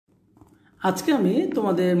আজকে আমি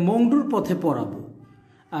তোমাদের মংডুর পথে পড়াবো।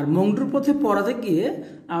 আর মংডুর পথে পড়াতে গিয়ে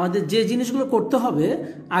আমাদের যে জিনিসগুলো করতে হবে,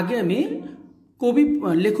 আগে আমি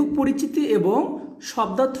লেখক পরিচিতি এবং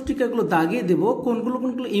শব্দার্থ টিকাগুলো দাগিয়ে দেব, কোনগুলো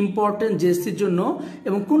ইম্পর্টেন্ট জেএসসির জন্য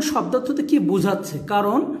এবং কোন শব্দার্থতে কি বোঝাচ্ছে।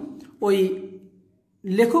 কারণ ওই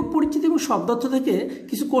লেখক পরিচিতি এবং শব্দার্থ থেকে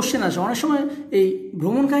কিছু কোশ্চেন আসে। অনেক সময় এই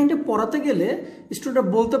ভ্রমণ কাহিনীটা পড়াতে গেলে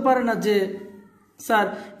স্টুডেন্টরা বলতে পারে না যে স্যার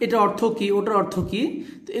এটা অর্থ কি, ওটার অর্থ কি।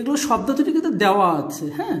 তো এগুলো শব্দার্থ টিকাতে দেওয়া আছে।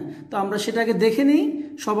 হ্যাঁ, তো আমরা সেটাকে দেখে নিই।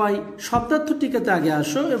 সবাই শব্দার্থ টিকাতে আগে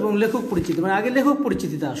আসো এবং লেখক পরিচিতি, মানে আগে লেখক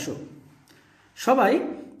পরিচিতিতে আসো। সবাই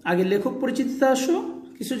আগে লেখক পরিচিতিতে আসো,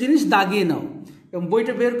 কিছু জিনিস দাগিয়ে নাও এবং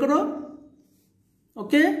বইটা বের করো।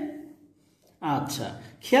 ওকে, আচ্ছা,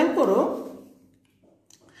 খেয়াল করো,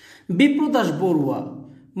 বিপ্রদাস বড়ুয়া,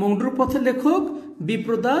 মংডুর পথের লেখক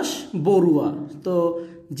বিপ্রদাস বড়ুয়া। তো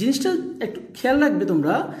জিনিসটা একটু খেয়াল রাখবে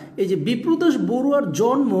তোমরা। এই যে বিপ্রদাস বড়ুয়ার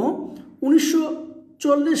জন্ম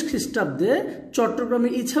 1940 খ্রিস্টাব্দে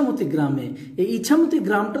চট্টগ্রামের ইছামতি গ্রামে। এই ইছামতি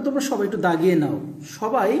গ্রামটা তোমরা সবাই একটু দাগিয়ে নাও।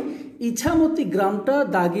 সবাই ইছামতি গ্রামটা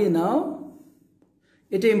দাগিয়ে নাও,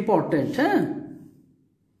 এটা ইম্পর্টেন্ট। হ্যাঁ,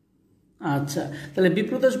 আচ্ছা, তাহলে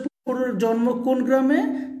বিপ্রদাস বড়ুয়ার জন্ম কোন গ্রামে?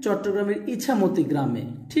 চট্টগ্রামের ইছামতি গ্রামে।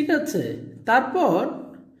 ঠিক আছে, তারপর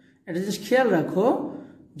একটা জিনিস খেয়াল রাখো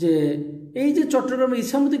যে এই যে চট্টগ্রামের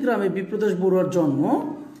ইছামতি গ্রামে বিপ্রদাস বড়ুয়ার জন্ম,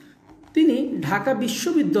 তিনি ঢাকা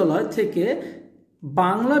বিশ্ববিদ্যালয় থেকে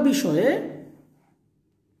বাংলা বিষয়ে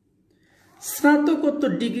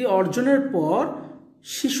স্নাতকোত্তর ডিগ্রি অর্জনের পর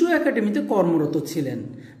শিশু একাডেমিতে কর্মরত ছিলেন।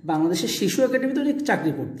 বাংলাদেশের শিশু একাডেমিতে উনি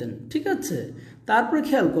চাকরি করতেন। ঠিক আছে, তারপরে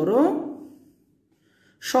খেয়াল করো,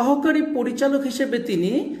 সহকারী পরিচালক হিসেবে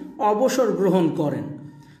তিনি অবসর গ্রহণ করেন।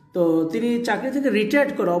 তো তিনি চাকরি থেকে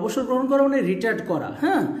রিটায়ার্ড করা, অবসর গ্রহণ করা মানে রিটায়ার্ড করা।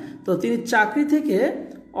 হ্যাঁ, তো তিনি চাকরি থেকে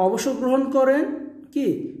অবসর গ্রহণ করেন কি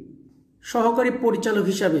সহকারী পরিচালক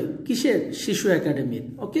হিসাবে, কিসের? শিশু একাডেমির।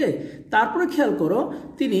 ওকে, তারপরে খেয়াল করো,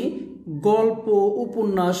 তিনি গল্প,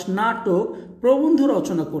 উপন্যাস, নাটক, প্রবন্ধ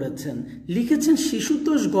রচনা করেছেন, লিখেছেন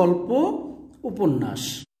শিশুতোষ গল্প, উপন্যাস।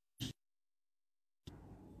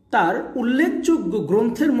 তার উল্লেখযোগ্য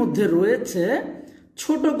গ্রন্থের মধ্যে রয়েছে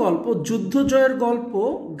ছোট গল্প যুদ্ধ জয়ের গল্প,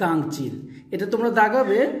 গাংচিল। এটা তোমরা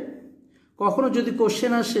দাগাবে, কখনো যদি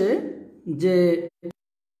কোশ্চেন আসে যে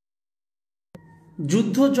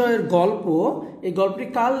যুদ্ধ জয়ের গল্প, এই গল্পটি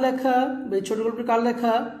কার লেখা, এই ছোট গল্পটি কার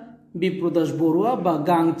লেখা? বিপ্রদাস বড়ুয়া বা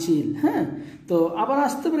গাংচিল। হ্যাঁ, তো আবার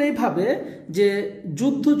আসতে পারে এইভাবে যে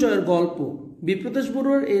যুদ্ধ জয়ের গল্প, বিপ্রদাস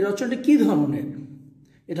বড়ুয়ার এই রচনাটি কি ধরনের?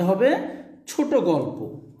 এটা হবে ছোট গল্প।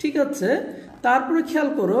 ঠিক আছে, তারপরে খেয়াল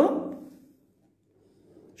করো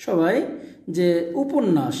সবাই যে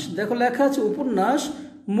উপন্যাস, দেখো লেখা আছে উপন্যাস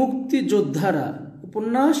মুক্তিযোদ্ধারা,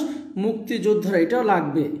 উপন্যাস মুক্তিযোদ্ধারা, এটাও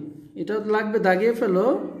লাগবে, এটা লাগবে, দাগিয়ে ফেলো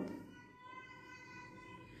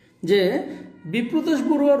যে বিপ্রদাস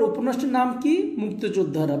বড়ুয়ার উপন্যাসটির নাম কি?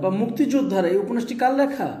 মুক্তিযোদ্ধারা বা মুক্তিযোদ্ধারা। এই উপন্যাসটি কার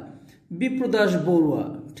লেখা? বিপ্রদাস বড়ুয়া।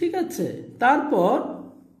 ঠিক আছে, তারপর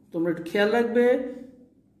তোমরা একটু খেয়াল রাখবে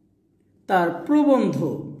তার প্রবন্ধ,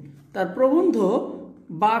 তার প্রবন্ধ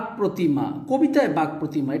বাঘ প্রতিমা, কবিতায় বাঘ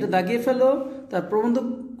প্রতিমা, এটা দাগিয়ে ফেলো। তার প্রবন্ধ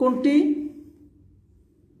কোনটি?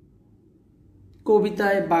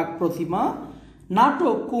 কবিতায় বাঘ প্রতিমা।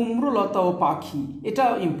 নাটক কুমড়ো লতা ও পাখি, এটা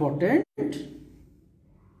ইম্পর্টেন্ট।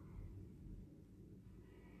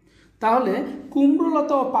 তাহলে কুমড়ো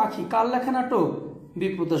লতা ও পাখি কার লেখা নাটক?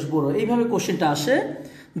 বিপ্রদাস বড়ুয়া। এইভাবে কোশ্চেনটা আসে।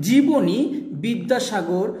 জীবনী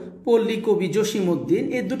বিদ্যাসাগর, পল্লী কবি জসিমউদ্দিন,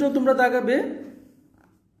 এই দুটো তোমরা দাগাবে।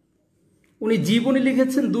 উনি জীবনী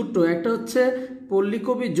লিখেছেন দুটো, একটা হচ্ছে পল্লী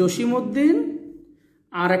কবি জসিমউদ্দিন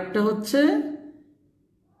আর একটা হচ্ছে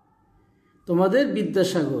তোমাদের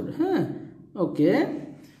বিদ্যাসাগর। হ্যাঁ, ওকে,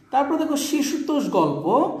 তারপর দেখো শিশুতোষ গল্প,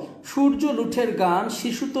 সূর্য লুঠের গান,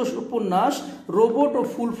 শিশুতোষ উপন্যাস, রোবট ও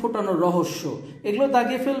ফুল ফোটানোর রহস্য, এগুলো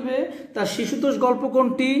দাগিয়ে ফেলবে। তার শিশুতোষ গল্প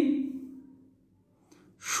কোনটি?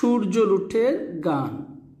 সূর্য লুঠের গান।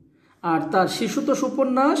 আর তার শিশুতোষ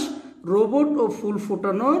উপন্যাস রোবট ও ফুল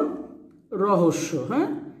ফোটানোর রহস্য। হ্যাঁ,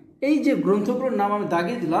 এই যে গ্রন্থগুলোর নাম আমি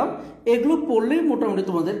দাগিয়ে দিলাম, এগুলো পড়লেই মোটামুটি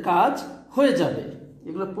তোমাদের কাজ হয়ে যাবে।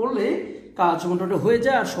 এগুলো পড়লে কাজ মোটামুটি হয়ে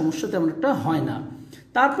যায়, আর সমস্যা তেমন একটা হয় না।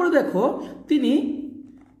 তারপরে দেখো, তিনি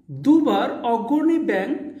দুবার অগ্রণী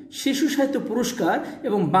ব্যাংক শিশু সাহিত্য পুরস্কার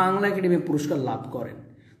এবং বাংলা একাডেমি পুরস্কার লাভ করেন।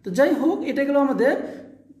 তো যাই হোক, এটা গেল আমাদের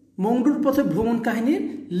মংডুর পথে ভ্রমণ কাহিনীর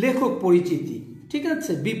লেখক পরিচিতি। ঠিক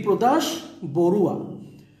আছে, বিপ্রদাস বড়ুয়া।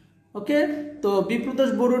 ওকে, তো বিপ্রদাস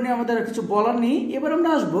বড়ুয়া নিয়ে আমাদের আর কিছু বলার নেই। এবার আমরা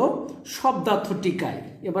আসবো শব্দার্থ টিকায়।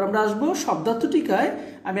 শব্দার্থ টিকায়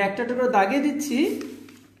আমি একটা একটা করে দাগিয়ে দিচ্ছি,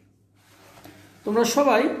 তোমরা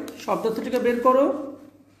সবাই শব্দার্থ টিকা বের করো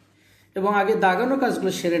এবং আগে দাগানো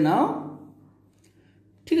কাজগুলো সেরে নাও।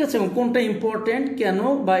 ঠিক আছে, এবং কোনটা ইম্পর্টেন্ট, কেন,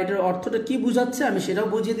 বা এটার অর্থটা কি বোঝাচ্ছে আমি সেটাও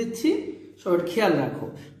বুঝিয়ে দিচ্ছি, সবাই খেয়াল রাখো।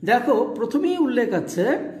 দেখো প্রথমেই উল্লেখ আছে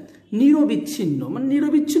নিরবিচ্ছিন্ন, মানে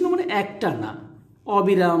নিরবিচ্ছিন্ন মানে একটা না,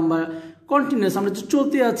 অবিরাম বা কন্টিনিউয়াস, আমরা যে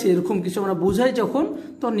চলতে আছি এরকম কিছু আমরা বোঝাই যখন,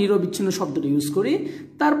 তখন নিরবিচ্ছিন্ন শব্দটা ইউজ করি।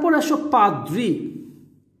 তারপর আসো পাদ্রী।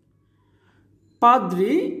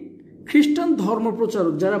 পাদ্রী খ্রিস্টান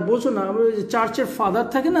ধর্মপ্রচারক, যারা বোঝো না, আমরা যে চার্চের ফাদার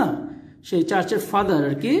থাকে না, সেই চার্চের ফাদার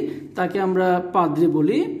আর কি, তাকে আমরা পাদ্রী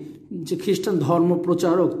বলি, যে খ্রিস্টান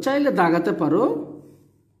ধর্মপ্রচারক, চাইলে দাগাতে পারো।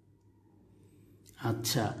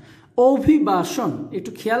 আচ্ছা, অভিবাসন,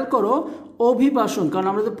 একটু খেয়াল করো, অভিবাসন, কারণ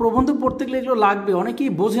আমরা তো প্রবন্ধ পড়তে গেলে এগুলো লাগবে,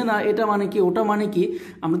 অনেকেই বোঝে না এটা মানে কি ওটা মানে কি।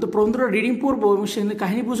 আমরা তো প্রবন্ধটা রিডিং পড়বো এবং সেখানে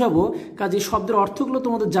কাহিনী বুঝাবো, কাজে শব্দের অর্থগুলো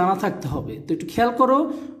তোমাদের জানা থাকতে হবে। তো একটু খেয়াল করো,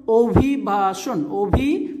 অভিবাসন,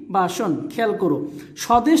 অভিবাসন, খেয়াল করো।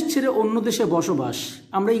 স্বদেশ ছেড়ে অন্য দেশে বসবাস,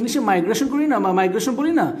 আমরা ইংলিশে মাইগ্রেশন করি না, বা মাইগ্রেশন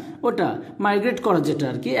বলি না, ওটা মাইগ্রেট করা, যেটা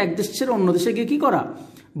আর কি এক দেশ ছেড়ে অন্য দেশে গিয়ে কি করা,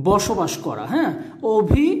 বসবাস করা। হ্যাঁ,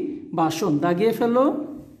 অভিবাসন দাগিয়ে ফেলো।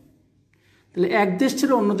 তাহলে এক দেশ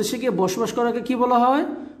ছেড়ে অন্য দেশে গিয়ে বসবাস করাকে কি বলা হয়,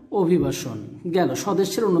 অভিবাসন। গেল, স্বদেশ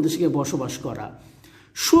ছেড়ে অন্য দেশে গিয়ে বসবাস করা।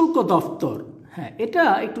 শুল্ক দপ্তর, হ্যাঁ এটা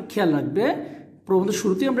একটু খেয়াল রাখবে, প্রবন্ধের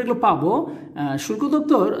শুরুতেই আমরা এগুলো পাবো। শুল্ক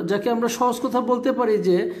দপ্তর, যাকে আমরা সহজ কথা বলতে পারি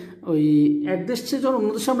যে ওই এক দেশ ছেড়ে যখন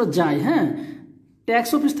অন্য দেশে আমরা যাই, হ্যাঁ,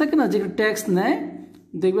 ট্যাক্স অফিস থাকে না, যেখানে ট্যাক্স নেয়,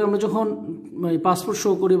 দেখবে আমরা যখন পাসপোর্ট শো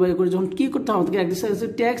করি বা করি, যখন কী করতে হয় আমাদেরকে এক দেশে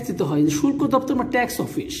ট্যাক্স দিতে হয়, শুল্ক দপ্তর মানে ট্যাক্স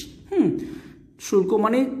অফিস। শুল্ক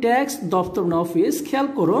মানে ট্যাক্স, দপ্তর মানে অফিস। খেয়াল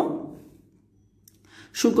করো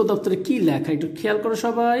শুল্ক দপ্তরে কি লেখা, একটু খেয়াল করো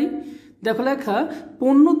সবাই। দেখো লেখা,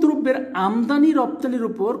 পণ্য দ্রব্যের আমদানি রপ্তানির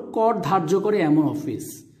উপর কর ধার্য করে এমন অফিস।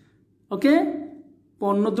 ওকে,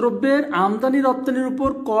 পণ্যদ্রব্যের আমদানি রপ্তানির উপর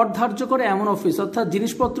কর ধার্য করে এমন অফিস, অর্থাৎ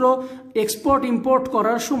জিনিসপত্র এক্সপোর্ট ইম্পোর্ট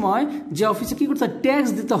করার সময় যে অফিসে কি করতে হয়, ট্যাক্স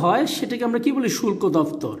দিতে হয়, সেটাকে আমরা কি বলি, শুল্ক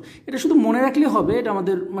দপ্তর। এটা শুধু মনে রাখলে হবে, এটা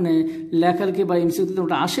আমাদের মানে লেখালেখি বা এমসিকিউতে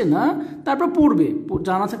ওটা আসে না, তারপর পড়বে,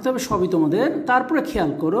 জানা থাকতে হবে সবই তোমাদের। তারপরে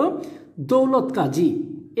খেয়াল করো দৌলত কাজী,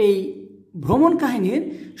 এই ভ্রমণ কাহিনীর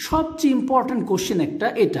সবচেয়ে ইম্পর্টেন্ট কোশ্চেন একটা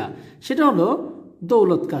এটা, সেটা হলো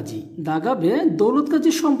দৌলত কাজী। দাগাবে দৌলত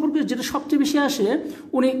কাজীর সম্পর্কে যেটা সবচেয়ে বেশি আসে,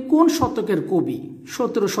 উনি কোন শতকের কবি,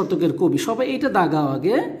 17 শতকের কবি, সবাই এটা দাগাও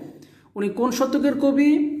আগে। উনি কোন শতকের কবি,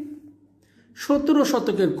 17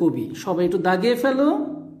 শতকের কবি, সবাই একটু দাগিয়ে ফেলো।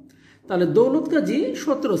 তাহলে দৌলত কাজী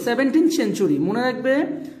 17 সেঞ্চুরি, মনে রাখবে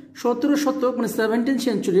 17 শতক মানে 17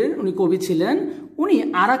 সেঞ্চুরির উনি কবি ছিলেন। উনি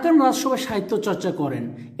আরাকান রাজসভায় সাহিত্য চর্চা করেন,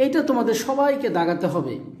 এটা তোমাদের সবাইকে দাগাতে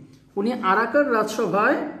হবে। উনি আরাকান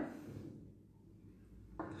রাজসভায়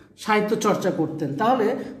সাহিত্য চর্চা করতেন। তাহলে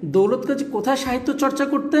দৌলত কাজী কোথায় সাহিত্য চর্চা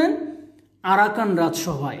করতেন, আরাকান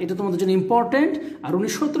রাজসভায়, এটা তোমাদের জন্য ইম্পর্টেন্ট। আর উনি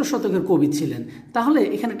 17 শতকের কবি ছিলেন। তাহলে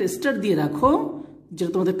এখানে একটা স্টার দিয়ে রাখো,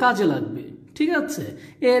 যেটা তোমাদের কাজে লাগবে, ঠিক আছে।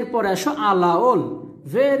 এরপরে আসো আলাওল,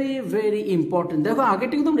 ভেরি ভেরি ইম্পর্টেন্ট। দেখো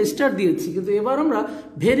আগেরটাকে তোমরা স্টার দিয়েছি, কিন্তু এবার আমরা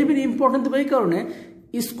ভেরি ভেরি ইম্পর্টেন্ট দেবো এই কারণে,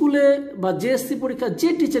 স্কুলে বা জেএসসি পরীক্ষা যে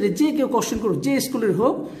টিচারে যে কেউ কোশ্চেন করুক, যে স্কুলের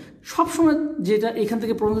হোক, সবসময় যেটা এখান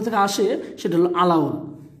থেকে প্রবন্ধ থেকে আসে সেটা হলো আলাওল,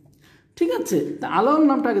 ঠিক আছে। তা আলাওল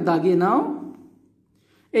নামটা আগে দাগিয়ে নাও।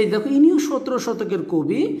 এই দেখো, ইনিও 17 শতকের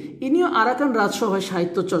কবি, ইনিও আরাকান রাজসভায়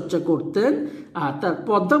সাহিত্য চর্চা করতেন। আর তার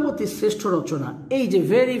পদ্মাবতীর শ্রেষ্ঠ রচনা, এই যে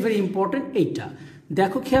ভেরি ভেরি ইম্পর্টেন্ট এইটা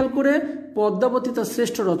দেখো খেয়াল করে, পদ্মাবতী তার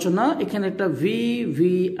শ্রেষ্ঠ রচনা, এখানে একটা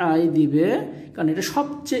VVI দিবে, কারণ এটা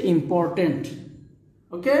সবচেয়ে ইম্পর্টেন্ট।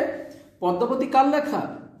 ওকে, পদ্মাবতী কার লেখা,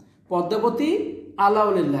 পদ্মাবতী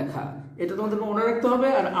আলাওলের লেখা, এটা তোমাদের মনে রাখতে হবে।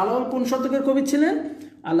 আর আলাওল কোন শতকের কবি ছিলেন,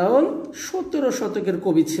 আলাওল 17 শতকের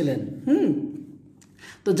কবি ছিলেন।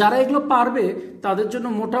 তো যারা এগুলো পারবে তাদের জন্য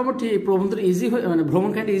মোটামুটি প্রবন্ধ ইজি হয়ে, মানে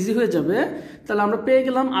ভ্রমণ কাহিনী ইজি হয়ে যাবে। তাহলে আমরা পেয়ে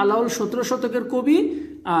গেলাম আলাওল 17 শতকের কবি,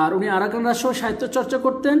 আর উনি আরাকান রাজসভায় সাহিত্য চর্চা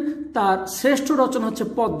করতেন। তার শ্রেষ্ঠ রচনা হচ্ছে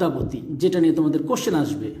পদ্মাবতী, যেটা নিয়ে তোমাদের কোশ্চেন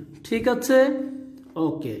আসবে, ঠিক আছে।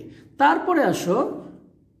 ওকে, তারপরে আসো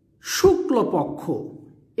শুক্লপক্ষ।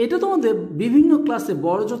 এটা তোমাদের বিভিন্ন ক্লাসে,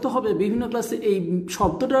 বড় যত হবে বিভিন্ন ক্লাসে এই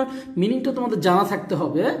শব্দটার মিনিংটা তোমাদের জানা থাকতে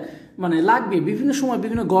হবে, মানে লাগবে। বিভিন্ন সময়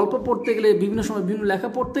বিভিন্ন গল্প পড়তে গেলে, বিভিন্ন সময় বিভিন্ন লেখা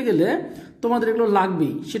পড়তে গেলে তোমাদের এগুলো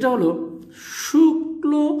লাগবেই। সেটা হলো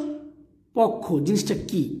শুক্লপক্ষ জিনিসটা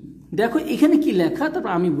কি। দেখো এখানে কি লেখা,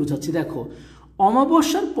 তারপর আমি বোঝাচ্ছি। দেখো,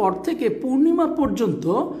 অমাবস্যার পর থেকে পূর্ণিমা পর্যন্ত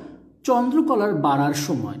চন্দ্রকলার বাড়ার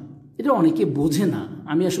সময়, এটা অনেকে বোঝে না,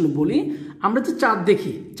 আমি আসলে বলি। আমরা যে চাঁদ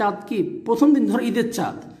দেখি, চাঁদ কি প্রথম দিন, ধরো ঈদের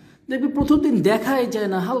চাঁদ, দেখবে প্রথম দিন দেখাই যায়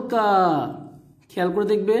না, হালকা, খেয়াল করে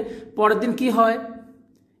দেখবে। পরের দিন কি হয়,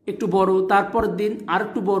 একটু বড়, তারপরের দিন আর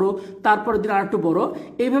একটু বড়, তারপরের দিন আর একটু বড়,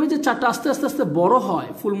 এইভাবে যে চাঁদটা আস্তে আস্তে আস্তে বড় হয়,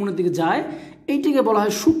 ফুলমুনের দিকে যায়, এইটাকে বলা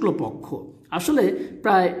হয় শুক্লপক্ষ। আসলে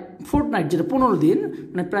প্রায় ফোর্টনাইট, যেটা 15 দিন,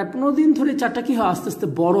 মানে প্রায় 15 দিন ধরে চারটা কি হয়, আস্তে আস্তে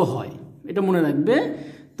বড় হয়, এটা মনে রাখবে।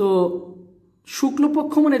 তো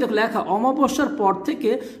শুক্লপক্ষ মানে এটা লেখা অমাবস্যার পর থেকে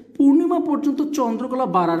পূর্ণিমা পর্যন্ত চন্দ্রকলা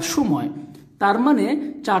বাড়ার সময়, তার মানে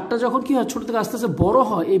চারটা যখন কি হয় ছোট থেকে আস্তে আস্তে বড়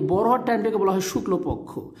হয়, এই বড় হওয়ার টাইমটাকে বলা হয়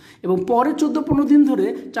শুক্লপক্ষ, এবং পরে 14-15 দিন ধরে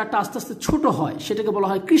চারটা আস্তে আস্তে ছোট হয়, সেটাকে বলা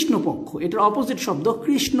হয় কৃষ্ণপক্ষ। এটার অপোজিট শব্দ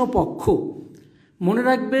কৃষ্ণপক্ষ, মনে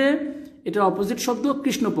রাখবে, এটার অপোজিট শব্দ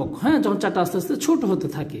কৃষ্ণপক্ষ। হ্যাঁ, যখন চারটা আস্তে আস্তে ছোট হতে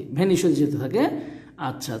থাকে, ভ্যানিশ হয়ে যেতে থাকে।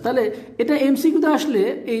 আচ্ছা, তাহলে এটা এমসিকিউতে আসলে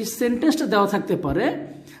এই সেন্টেন্সটা দেওয়া থাকতে পারে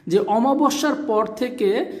যে অমাবস্যার পর থেকে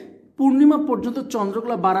পূর্ণিমা পর্যন্ত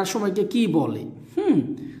চন্দ্রকলা বাড়ার সময়কে কি বলে।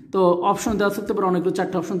 তো অপশন দেওয়া থাকতে পারে, অনেকগুলো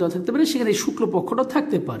 4টা অপশন দেওয়া থাকতে পারে, সেখানে এই শুক্লপক্ষটাও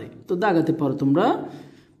থাকতে পারে, তো দাগাতে পারো তোমরা।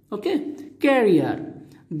 ওকে, ক্যারিয়ার,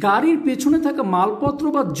 গাড়ির পেছনে থাকা মালপত্র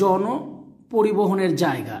বা জন পরিবহনের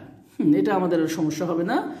জায়গা। এটা আমাদের সমস্যা হবে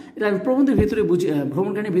না, এটা আমি প্রবন্ধের ভিতরে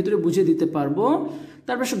ভ্রমণকারীর ভিতরে বুঝিয়ে দিতে পারবো।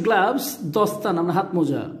 তারপর গ্লাভস, দস্তান, আমরা হাত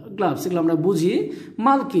মোজা, গ্লাভস, এগুলো আমরা বুঝি।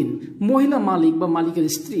 মালকিন, মহিলা মালিক বা মালিকের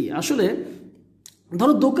স্ত্রী। আসলে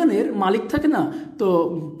ধরো দোকানের মালিক থাকে না, তো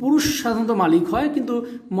পুরুষ সাধারণত মালিক হয়, কিন্তু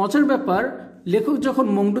মজার ব্যাপার, লেখক যখন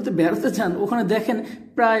মংডুতে বেড়াতে যান ওখানে দেখেন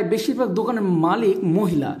প্রায় বেশিরভাগ দোকানের মালিক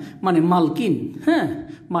মহিলা, মানে মালকিন। হ্যাঁ,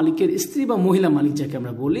 মালিকের স্ত্রী বা মহিলা মালিক যাকে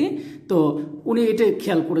আমরা বলি। তো উনি এটা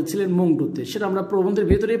খেয়াল করেছিলেন মংডুতে, সেটা আমরা প্রবন্ধের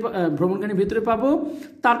ভেতরে, ভ্রমণকারীর ভেতরে পাবো।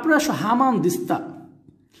 তারপরে আসো হামাম দিস্তা,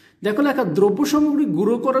 দেখো লেখা দ্রব্য সামগ্রী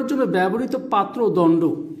গুঁড়ো করার জন্য ব্যবহৃত পাত্র ও দণ্ড।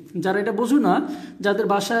 যারা এটা বোঝো না, যাদের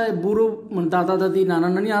বাসায় বুড়ো দাদা দাদি নানা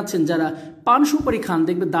নানি আছেন যারা পান সুপারি খান,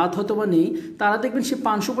 দেখবে দাঁত হয়তো বা নেই, তারা দেখবেন সে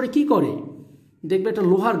পান সুপারি কি করে, দেখবে একটা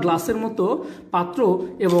লোহার গ্লাসের মতো পাত্র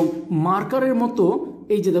এবং মার্কারের মতো,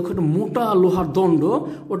 এই যে দেখো একটা মোটা লোহার দণ্ড,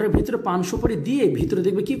 ওটার ভিতরে পান সুপারি দিয়ে ভিতরে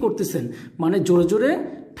দেখবে কি করতেছেন, মানে জোরে জোরে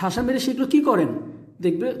ঠাসা মেরে সেগুলো কি করেন,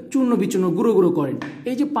 দেখবে চূর্ণ বিচূর্ণ গুঁড়ো গুঁড়ো করেন।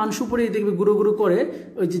 এই যে পান সুপারি দেখবে গুঁড়ো গুঁড়ো করে,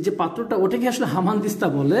 ওই যে পাত্রটা, ওটাকে আসলে হামানদিস্তা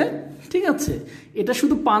বলে। ঠিক আছে, এটা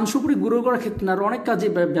শুধু পান সুপারি গুঁড়ো করার ক্ষেত্রে না, আর অনেক কাজে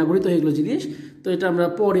ব্যবহৃত হয়ে গেলো জিনিস। তো এটা আমরা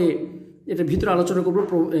পরে এটা ভিতরে আলোচনা করবো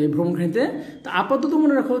ভ্রমণকারীতে। তা আপাতত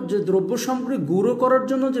মনে রাখো যে দ্রব্য সামগ্রী গুঁড়ো করার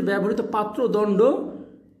জন্য যে ব্যবহৃত পাত্র দণ্ড,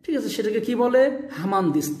 ঠিক আছে, সেটাকে কি বলে,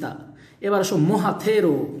 হামানদিস্তা। এবার আসো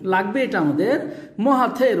মহাথেরো, লাগবে এটা আমাদের,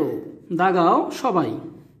 মহাথেরো, দাগাও সবাই।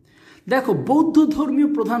 দেখো বৌদ্ধ ধর্মীয়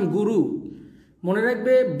প্রধান গুরু, মনে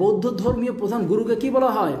রাখবে বৌদ্ধ ধর্মীয় প্রধান গুরুকে কি বলা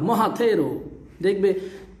হয়, মহাথেরো। দেখবে,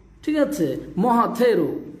 ঠিক আছে, মহাথেরো,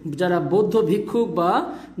 যারা বৌদ্ধ ভিক্ষুক বা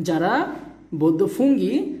যারা বৌদ্ধ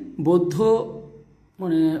ফুঙ্গি, বৌদ্ধ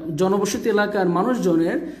মানে জনবসতি এলাকার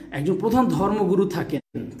মানুষজনের একজন প্রধান ধর্মগুরু থাকেন,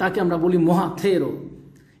 তাকে আমরা বলি মহাথেরো।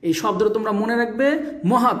 এই শব্দটা তোমরা মনে রাখবে,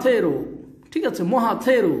 মহাথেরো। ঠিক আছে,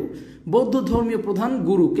 মহাথেরো, বৌদ্ধ ধর্মীয় প্রধান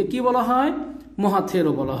গুরুকে কি বলা হয়,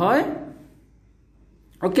 মহাথেরো বলা হয়।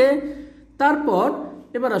 ওকে, তারপর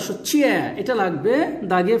এবার আসো চিয়া, এটা লাগবে,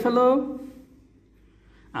 দাগিয়ে ফেলো।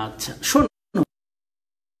 আচ্ছা শোনো,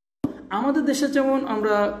 আমাদের দেশে যেমন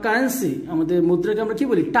আমরা কারেন্সি, আমাদের মুদ্রাকে আমরা কি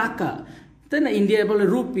বলি, টাকা, তাই না, ইন্ডিয়ায় বলে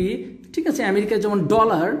রুপি, ঠিক আছে, আমেরিকায় যেমন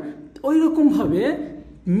ডলার, ওই রকমভাবে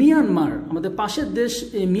মিয়ানমার, আমাদের পাশের দেশ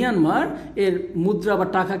এই মিয়ানমার, এর মুদ্রা বা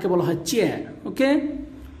টাকাকে বলা হয় চিয়া। ওকে,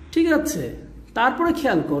 ঠিক আছে, তারপরে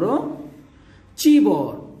খেয়াল করো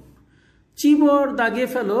চিবর, চিবর দাগিয়ে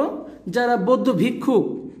ফেলো, যারা বৌদ্ধ ভিক্ষুক,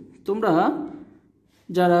 তোমরা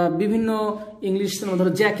যারা বিভিন্ন ইংলিশ সিনেমা,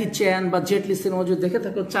 ধরো জ্যাকি চ্যান বা জেটলি সিনেমা যদি দেখে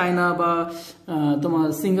থাকো, চায়না বা তোমার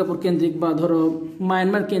সিঙ্গাপুর কেন্দ্রিক বা ধরো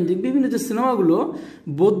মায়ানমার কেন্দ্রিক বিভিন্ন যে সিনেমাগুলো,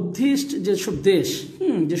 বৌদ্ধিস্ট যেসব দেশ,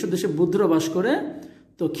 যেসব দেশে বুদ্ধরা বাস করে,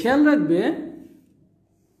 তো খেয়াল রাখবে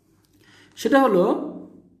সেটা হলো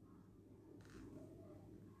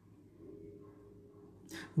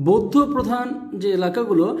বৌদ্ধ প্রধান যে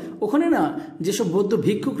এলাকাগুলো, ওখানে না যেসব বৌদ্ধ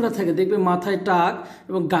ভিক্ষুকরা থাকে, দেখবে মাথায় টাক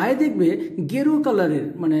এবং গায়ে দেখবে গেরুয়া কালারের,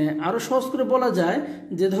 মানে আরো সহজ করে বলা যায়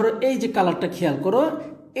যে ধরো এই যে কালারটা খেয়াল করো,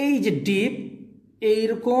 এই যে ডিপ,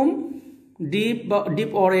 এইরকম ডিপ বা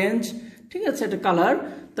ডিপ অরেঞ্জ, ঠিক আছে, একটা কালার,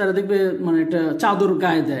 তারা দেখবে মানে একটা চাদর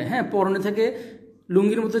গায়ে দেয়। হ্যাঁ, পরনে থাকে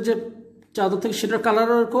লুঙ্গির মতো যে চাদর থাকে, সেটার কালার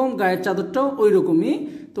ওরকম, গায়ের চাদরটাও ওই রকমই।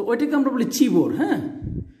 তো ওইটাকে আমরা বলি চিবর। হ্যাঁ,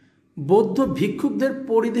 বৌদ্ধ ভিক্ষুকদের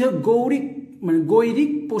পরিধেয় গৌরিক মানে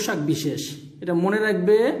গৈরিক পোশাক বিশেষ, এটা মনে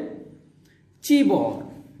রাখবে, চিবর।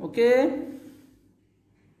 ওকে,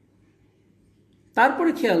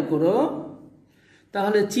 তারপরে খেয়াল করো,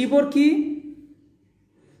 তাহলে চিবর কি,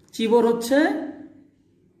 চিবর হচ্ছে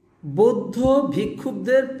বৌদ্ধ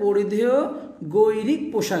ভিক্ষুকদের পরিধেয় গৈরিক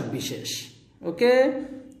পোশাক বিশেষ। ওকে,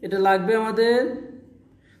 এটা লাগবে আমাদের।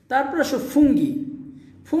 তারপর আসো ফুঙ্গি,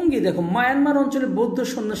 ফুঙ্গি দেখো মায়ানমার অঞ্চলে বৌদ্ধ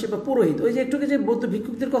সন্ন্যাসী বা পুরোহিত, ওই যে একটুকে যে বৌদ্ধ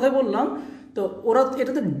ভিক্ষুকদের কথা বললাম, তো ওরা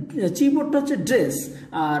এটাতে চিবোর্ডটা হচ্ছে ড্রেস,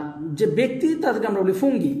 আর যে ব্যক্তি তাদেরকে আমরা বলি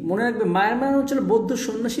ফুঙ্গি। মনে রাখবে মায়ানমার অঞ্চলে বৌদ্ধ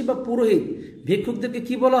সন্ন্যাসী বা পুরোহিত ভিক্ষুকদেরকে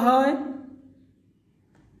কি বলা হয়?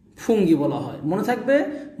 ফুঙ্গি বলা হয়। মনে থাকবে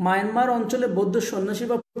মায়ানমার অঞ্চলে বৌদ্ধ সন্ন্যাসী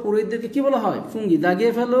বা পুরোহিতদেরকে কি বলা হয়? ফুঙ্গি।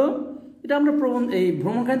 দাগিয়ে ফেলো, এটা আমরা এই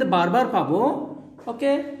ভ্রমণকারীতে বারবার পাবো।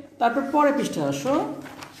 ওকে, তারপর পরে পৃষ্ঠায় আসো,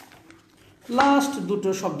 লাস্ট দুটো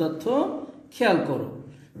শব্দার্থ খেয়াল করো।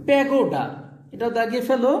 প্যাগোডা, এটা দাগিয়ে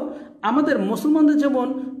ফেলো। আমাদের মুসলমানদের যেমন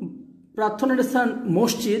প্রার্থনার স্থান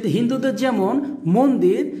মসজিদ, হিন্দুদের যেমন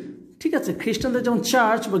মন্দির, ঠিক আছে, খ্রিস্টানদের যেমন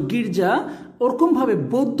চার্চ বা গির্জা, ওরকমভাবে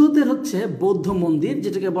বৌদ্ধদের হচ্ছে বৌদ্ধ মন্দির,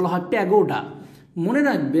 যেটাকে বলা হয় প্যাগোডা। মনে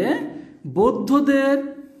রাখবে বৌদ্ধদের,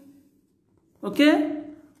 ওকে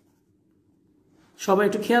সবাই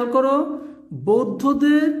একটু খেয়াল করো,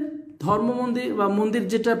 বৌদ্ধদের ধর্ম মন্দির বা মন্দির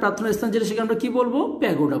যেটা প্রার্থনার স্থান, যেটা সেখানে আমরা কি বলবো?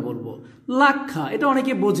 প্যাগোডা বলবো। লাক্ষা, এটা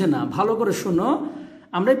অনেকে বোঝে না, ভালো করে শোনো।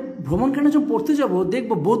 আমরা ভ্রমণকারী যখন পড়তে যাব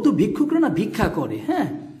দেখবো বৌদ্ধ ভিক্ষুকরা না ভিক্ষা করে। হ্যাঁ,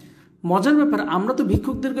 মজার ব্যাপার, আমরা তো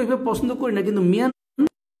ভিক্ষুকদেরকে ওইভাবে পছন্দ করি না, কিন্তু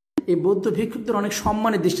এই বৌদ্ধ ভিক্ষুকদের অনেক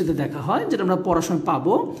সম্মানের দৃষ্টিতে দেখা হয়, যেটা আমরা পড়াশোনায়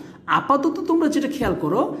পাবো। আপাতত তোমরা যেটা খেয়াল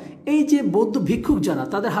করো, এই যে বৌদ্ধ ভিক্ষুক যারা,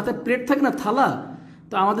 তাদের হাতে প্লেট থাকে না, থালা,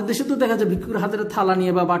 তো আমাদের দেশে তো দেখা যায় ভিক্ষুকের হাতের থালা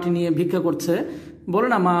নিয়ে বা বাটি নিয়ে ভিক্ষা করছে, বলে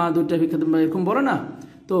না মা দুইটা ভিক্ষা এরকম বলে না?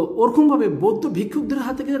 তো ওরকমভাবে বৌদ্ধ ভিক্ষুকদের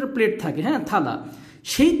হাতে কিন্তু একটা প্লেট থাকে, হ্যাঁ থালা,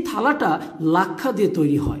 সেই থালাটা লাক্ষা দিয়ে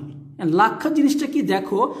তৈরি হয়। লাক্ষা জিনিসটা কি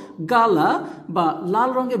দেখো, গালা বা লাল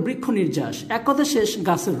রঙের বৃক্ষ নির্যাস, এক কথা শেষ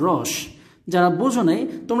গাছের রস। যারা বোঝো নাই,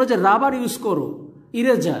 তোমরা যে রাবার ইউজ করো,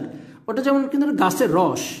 ইরেজার, ওটা যেমন কিন্তু গাছের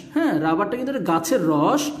রস, হ্যাঁ রাবারটা কিন্তু গাছের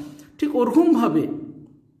রস, ঠিক ওরকমভাবে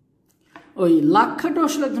ওই লাক্ষাটা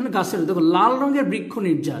আসলে এক ধরনের গাছের, দেখো লাল রঙের বৃক্ষ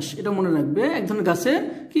নির্যাস, এটা মনে রাখবে, এক ধরনের গাছের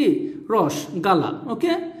কি রস, গালা।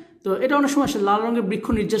 ওকে, তো এটা অনেক সময় আসে লাল রঙের বৃক্ষ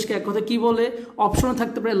নির্যাসকে এক কথা কি বলে, অপশনে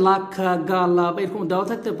থাকতে পারে লাক্ষা, গালা বা এরকম দেওয়া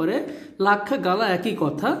থাকতে পারে। লাক্ষা গালা একই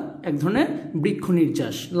কথা, এক ধরনের বৃক্ষ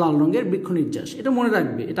নির্যাস, লাল রঙের বৃক্ষ নির্যাস, এটা মনে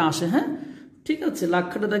রাখবে, এটা আসে। হ্যাঁ ঠিক আছে,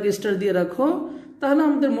 লাক্ষাটা তাকে স্টার দিয়ে রাখো। তাহলে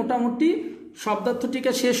আমাদের মোটামুটি শব্দার্থ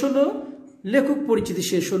টিকা শেষ হলো, লেখক পরিচিতি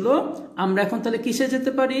শেষ হলো। আমরা এখন তাহলে কিসে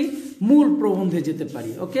যেতে পারি? মূল প্রবন্ধে যেতে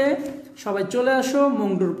পারি। ওকে, সবাই চলে আসো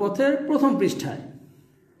মংডুর পথের প্রথম পৃষ্ঠায়।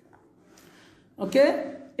 ওকে,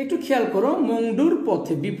 একটু খেয়াল করো, মংডুর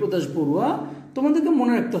পথে বিপ্রদাস বড়ুয়া। তোমাদেরকে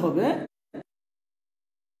মনে রাখতে হবে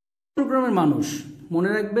চট্টগ্রামের মানুষ। মনে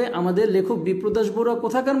রাখবে আমাদের লেখক বিপ্রদাস বড়ুয়া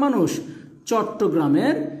কোথাকার মানুষ?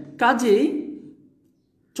 চট্টগ্রামের। কাজেই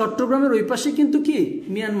চট্টগ্রামের ওই পাশে কিন্তু কি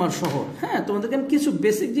মিয়ানমার শহর। হ্যাঁ, তোমাদেরকে আমি কিছু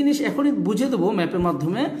বেসিক জিনিস এখনই বুঝিয়ে দেবো ম্যাপের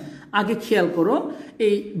মাধ্যমে, আগে খেয়াল করো।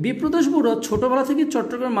 এই বিপ্রদাস বড়ুয়া ছোটবেলা থেকে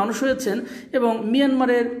চট্টগ্রামের মানুষ হয়েছেন এবং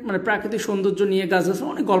মিয়ানমারের মানে প্রাকৃতিক সৌন্দর্য নিয়ে গাছ গাছ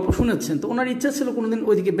অনেক গল্প শুনেছেন। তো ওনার ইচ্ছা ছিল কোনোদিন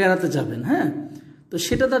ওইদিকে বেড়াতে যাবেন। হ্যাঁ, তো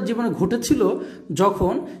সেটা তার জীবনে ঘটেছিল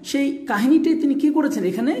যখন সেই কাহিনীটাই তিনি কি করেছেন,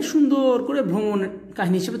 এখানে সুন্দর করে ভ্রমণ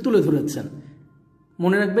কাহিনী হিসেবে তুলে ধরেছেন।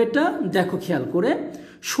 মনে রাখবে এটা, দেখো খেয়াল করে।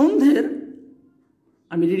 সন্ধ্যের,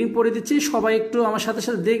 আমি রিডিং পড়ে দিচ্ছি, সবাই একটু আমার সাথে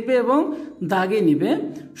সাথে দেখবে এবং দাগে নিবে।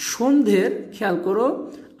 সন্ধ্যের, খেয়াল করো,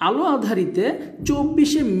 আলো আধারিতে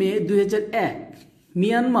 24শে মে 2001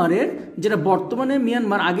 মিয়ানমারের, যেটা বর্তমানে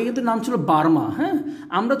মিয়ানমার, আগে কিন্তু নাম ছিল বার্মা। হ্যাঁ,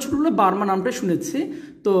 আমরা ছোটবেলায় বার্মা নামটাই শুনেছি,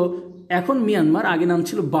 তো এখন মিয়ানমার, আগে নাম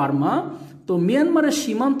ছিল বার্মা। তো মিয়ানমারের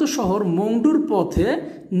সীমান্ত শহর মংডুর পথে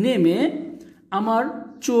নেমে আমার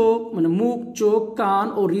চোখ, মানে মুখ, চোখ, কান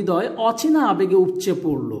ও হৃদয় অচেনা আবেগে উপচে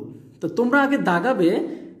পড়লো। তো তোমরা আগে দাগাবে,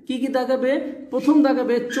 কি কি দাগাবে? প্রথম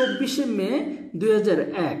দাগাবে 24শে মে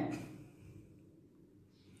 2001,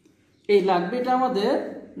 এই লাগবে, এটা আমাদের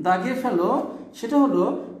দাগিয়ে ফেলো। সেটা হলো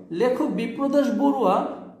লেখক বিপ্রদাস বড়ুয়া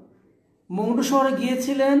মংডু শহরে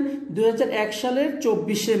গিয়েছিলেন 2001 সালের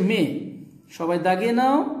 24শে মে। সবাই দাগিয়ে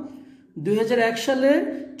নাও, 2001 সালের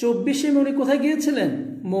 24শে মে উনি কোথায় গিয়েছিলেন?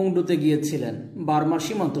 মংডুতে গিয়েছিলেন, বার্মার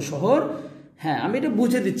সীমান্ত শহর। হ্যাঁ, আমি এটা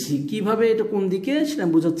বুঝে দিচ্ছি কিভাবে, এটা কোন দিকে সেটা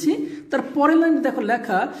বুঝাচ্ছি। তার পরের লাইনে দেখো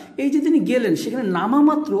লেখা, এই যে তিনি গেলেন, সেখানে নামা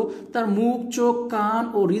মাত্র তার মুখ, চোখ, কান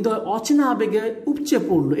ও হৃদয় অচেনা আবেগে উপচে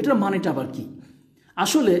পড়লো। এটার মানেটা আবার কি?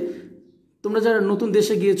 আসলে তোমরা যারা নতুন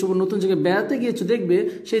দেশে গিয়েছো বা নতুন জায়গায় বেড়াতে গিয়েছো, দেখবে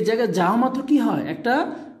সেই জায়গায় যাওয়া মাত্র কি হয়, একটা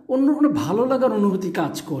অন্য কোনো ভালো লাগার অনুভূতি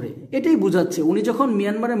কাজ করে। এটাই বোঝাচ্ছে। উনি যখন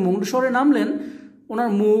মিয়ানমারের মংডু শহরে নামলেন, ওনার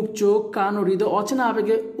মুখ, চোখ, কান ও হৃদয় অচেনা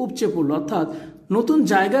আবেগে উপচে পড়লো। অর্থাৎ নতুন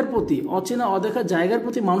জায়গার প্রতি, অচেনা অদেখা জায়গার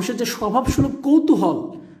প্রতি মানুষের যে স্বভাবসুলভ কৌতূহল,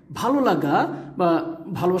 ভালো লাগা বা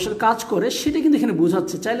ভালোবাসার কাজ করে, সেটা কিন্তু এখানে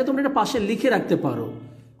বোঝাচ্ছে। চাইলে তোমরা এটা পাশে লিখে রাখতে পারো।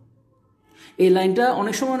 এই লাইনটা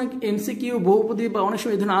অনেক সময় অনেক এমসিকিউ বহুপদী বা অনেক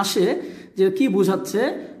সময় এই ধরনের আসে যে কি বোঝাচ্ছে,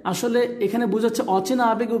 আসলে এখানে বোঝাচ্ছে অচেনা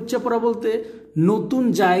আবেগে উপচে পড়া বলতে নতুন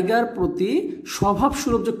জায়গার প্রতি স্বভাব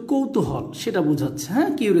সুলভ যে কৌতূহল সেটা বোঝাচ্ছে, হ্যাঁ,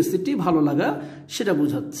 কিউরিওসিটি, ভালো লাগা, সেটা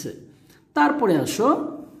বোঝাচ্ছে। তারপরে আসো,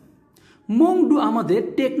 মংডু আমাদের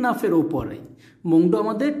টেকনাফের ওপারে, মংডু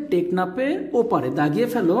আমাদের টেকনাফের ওপারে, দাগিয়ে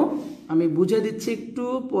ফেলো, আমি বুঝিয়ে দিচ্ছি একটু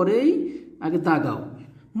পরেই, আগে দাগাও,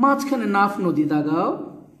 মাঝখানে নাফ নদী দাগাও,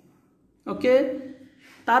 ওকে।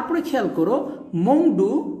 তারপরে খেয়াল করো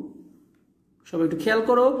মংডু, সবাই একটু খেয়াল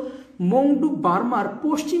করো, মংডু বার্মার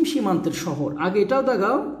পশ্চিম সীমান্তের শহর, আগে এটাও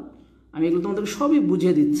দাগাও, আমি এগুলো তোমাদেরকে সবই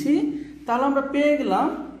বুঝিয়ে দিচ্ছি। তাহলে আমরা পেয়ে গেলাম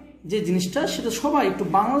যে জিনিসটা, সেটা সবাই একটু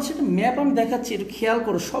বাংলাদেশের একটা ম্যাপ আমি দেখাচ্ছি, একটু খেয়াল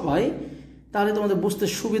করো সবাই, তাহলে তোমাদের বুঝতে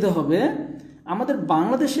সুবিধা হবে। আমাদের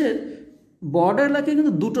বাংলাদেশের বর্ডার এলাকায়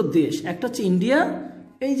কিন্তু দুটো দেশ, একটা হচ্ছে ইন্ডিয়া,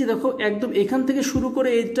 এই যে দেখো একদম এখান থেকে শুরু করে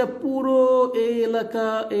এইটা পুরো এই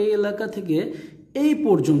এলাকা থেকে এই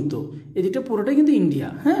পর্যন্ত এই দিকটা পুরোটাই কিন্তু ইন্ডিয়া,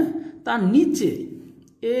 হ্যাঁ। তার নিচে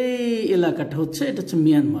এই এলাকাটা হচ্ছে, এটা হচ্ছে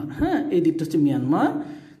মিয়ানমার, হ্যাঁ, এই দিকটা হচ্ছে মিয়ানমার।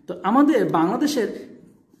 তো আমাদের বাংলাদেশের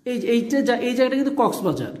এই জায়গাটা কিন্তু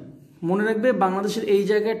কক্সবাজার, মনে রাখবে বাংলাদেশের এই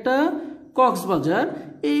জায়গাটা কক্সবাজার,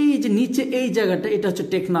 এই যে নিচে এই জায়গাটা এটা হচ্ছে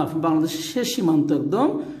টেকনাফ, বাংলাদেশের শেষ সীমান্ত একদম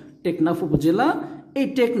টেকনাফ উপজেলা। এই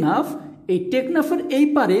টেকনাফের এই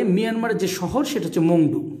পারে মিয়ানমারের যে শহর সেটা হচ্ছে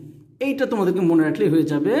মংডু, এইটা তোমাদেরকে মনে রাখলেই হয়ে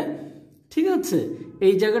যাবে, ঠিক আছে।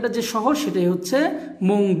 এই জায়গাটা যে শহর সেটাই হচ্ছে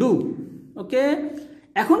মংডু, ওকে।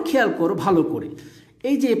 এখন খেয়াল করো ভালো করে,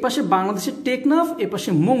 এই যে এপাশে বাংলাদেশের টেকনাফ, এপাশে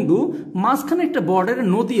মংডু, মাঝখানে একটা বর্ডারের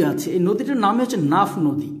নদী আছে, এই নদীটার নাম হচ্ছে নাফ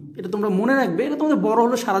নদী। এটা তোমরা মনে রাখবে, এটা তোমাদের বড়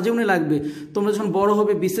হলো সারা জীবনে লাগবে, তোমরা যখন বড়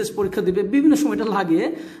হবে বিশেষ পরীক্ষা দিবে বিভিন্ন সময় এটা লাগে।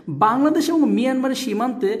 বাংলাদেশ এবং মিয়ানমারের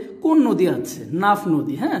সীমান্তে কোন নদী আছে? নাফ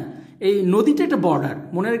নদী, হ্যাঁ। এই নদীটা একটা বর্ডার,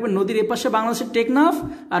 মনে রাখবে, নদীর এপাশে বাংলাদেশের টেকনাফ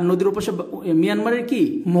আর নদীর ওপাশে মিয়ানমারের কি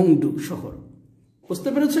মংডু শহর, বুঝতে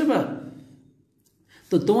পেরেছো এবার?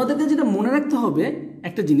 তো তোমাদেরকে যেটা মনে রাখতে হবে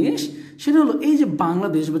একটা জিনিস, সেটা হলো এই যে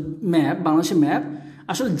বাংলাদেশ বা ম্যাপ, বাংলাদেশের ম্যাপ,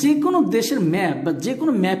 আসলে যে কোনো দেশের ম্যাপ বা যে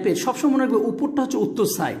কোনো ম্যাপের সবসময় মনে রাখবে উপরটা হচ্ছে উত্তর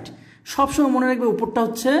সাইড, সবসময় মনে রাখবে উপরটা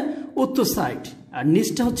হচ্ছে উত্তর সাইড আর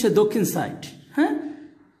নিচটা হচ্ছে দক্ষিণ সাইড, হ্যাঁ।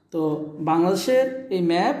 তো বাংলাদেশের এই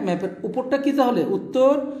ম্যাপের উপরটা কি তাহলে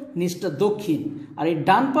উত্তর, নিচটা দক্ষিণ, আর এই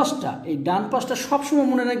ডান পাশটা সবসময়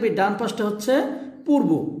মনে রাখবে, এই ডান পাশটা হচ্ছে পূর্ব,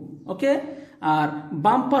 ওকে, আর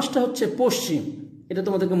বাম পাশটা হচ্ছে পশ্চিম, এটা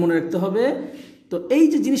তোমাদেরকে মনে রাখতে হবে। তো এই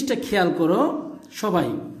যে জিনিসটা খেয়াল করো সবাই,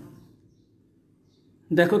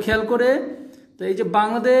 দেখো খেয়াল করে, তো এই যে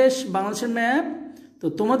বাংলাদেশের ম্যাপ, তো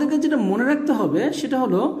তোমাদেরকে যেটা মনে রাখতে হবে সেটা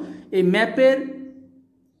হলো এই ম্যাপের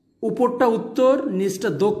উপরটা উত্তর, নিচটা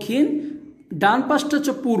দক্ষিণ, ডান পাশটা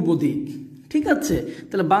হচ্ছে পূর্ব দিক, ঠিক আছে।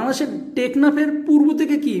 তাহলে বাংলাদেশের টেকনাফের পূর্ব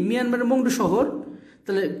দিকে কি মিয়ানমারের মংডু শহর,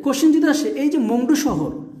 তাহলে কোশ্চেন যদি আসে এই যে মংডু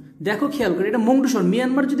শহর, দেখো খেয়াল করে, এটা মংডু শহর,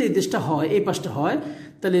 মিয়ানমার যদি এই দেশটা হয়, এই পাশটা হয়,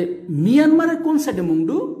 তাহলে মিয়ানমারের কোন সাইডে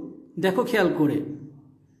মংডু, দেখো খেয়াল করে,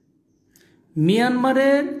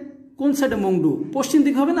 মিয়ানমারের কোন সাইডে মংডু, পশ্চিম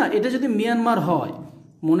দিক হবে না, এটা যদি মিয়ানমার হয়,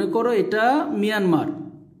 মনে করো এটা মিয়ানমার,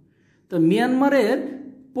 তো মিয়ানমারের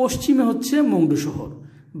পশ্চিমে হচ্ছে মংডু শহর,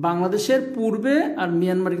 বাংলাদেশের পূর্বে আর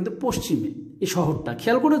মিয়ানমার কিন্তু পশ্চিমে এই শহরটা,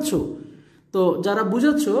 খেয়াল করেছো? তো যারা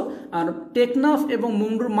বুঝেছ, আর টেকনাফ এবং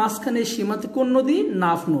মংডুর মাঝখানে সীমাতে কোন নদী?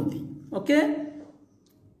 নাফ নদী, ওকে,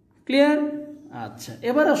 ক্লিয়ার? আচ্ছা,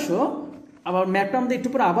 এবার আসো, আবার ম্যাপটা আমাদের একটু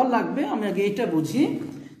পরে আবার লাগবে, আমি আগে এইটা বুঝি।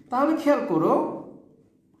 তাহলে খেয়াল করো,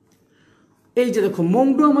 এই যে দেখো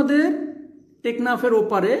মংডু আমাদের টেকনাফের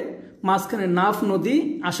ওপারে, মাঝখানে নাফ নদী,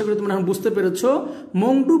 আশা করি তোমরা এখন বুঝতে পেরেছো।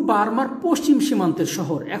 মংডু বার্মার পশ্চিম সীমান্তের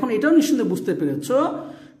শহর। এখন এটাও নিঃসন্দেহে বুঝতে পেরেছো,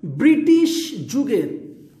 ব্রিটিশ যুগের,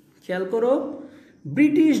 খেয়াল করো,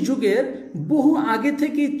 ব্রিটিশ যুগের বহু আগে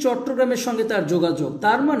থেকেই চট্টগ্রামের সঙ্গে তার যোগাযোগ,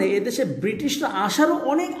 তার মানে এদেশে ব্রিটিশরা আসারও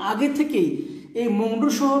অনেক আগে থেকেই এই মংডু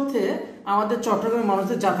শহরে আমাদের চট্টগ্রামের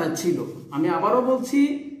মানুষদের যাতায়াত ছিল। আমি আবারও বলছি,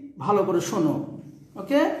 ভালো করে শোনো,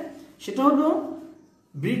 ওকে। সেটা হলো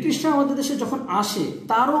ব্রিটিশরা আমাদের দেশে যখন আসে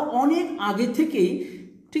তারও অনেক আগে থেকেই,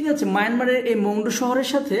 ঠিক আছে, মায়ানমারের এই মংডু শহরের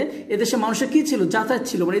সাথে এদেশে মানুষের কি ছিল? যাতায়াত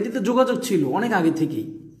ছিল, মানে এদিকে যোগাযোগ ছিল অনেক আগে থেকেই,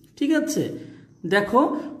 ঠিক আছে। দেখো,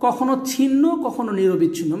 কখনো ছিন্ন কখনো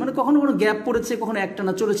নিরবিচ্ছিন্ন, মানে কখনো কোনো গ্যাপ পড়েছে, কখনো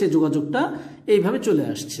একটানা চলেছে, যোগাযোগটা এইভাবে চলে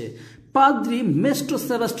আসছে। পাদ্রি মেস্টো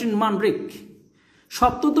সেবাস্টিন মানরিক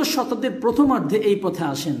সপ্তদশ শতাব্দীর প্রথমার্ধে এই পথে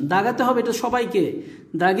আসেন। দাগাতে হবে এটা সবাইকে,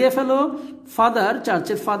 দাগিয়ে ফেলো। ফাদার,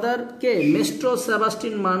 চার্চের ফাদার কে? মেস্টো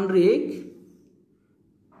সেবাস্টিন মানরিক,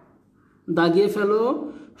 দাগিয়ে ফেলো।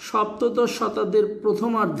 সপ্তদশ শতাব্দীর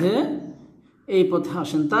প্রথমার্ধে এই পথে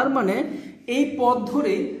আসেন, তার মানে এই পথ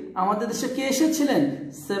ধরে আমাদের দেশে কে এসেছিলেন?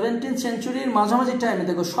 17th সেঞ্চুরির মাঝামাঝি টাইমে,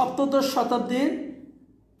 দেখো সপ্তদশ শতাব্দীর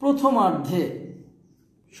প্রথমার্ধে,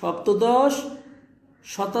 সপ্তদশ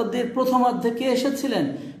শতাব্দীর প্রথমার্ধে কে এসেছিলেন?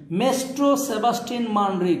 Maestro Sebastian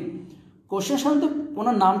মান্ড্রিক। কোশ্চেন সাধারণত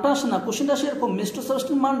ওনার নামটা আসে না, কোশ্চেনটা আসে এরকম, মেস্ট্রো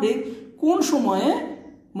সেবাস্টিন মান্ড্রিক কোন সময়ে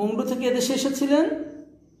মংডু থেকে এদেশে এসেছিলেন?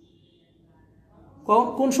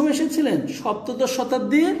 কোন সময় এসেছিলেন? সপ্তদশ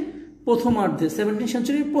শতাব্দীর প্রথমার্ধে, 17th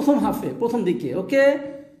সেঞ্চুরির প্রথম হাফে, প্রথম দিকে। ওকে,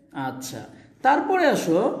 আচ্ছা। তারপরে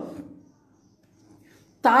আসো,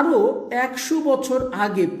 তারও 100 বছর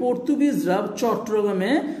আগে পর্তুগিজরা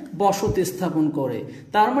চট্টগ্রামে বসতি স্থাপন করে।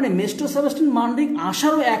 তার মানে মেস্ট্রো সেবাস্টিন মান্ড্রিক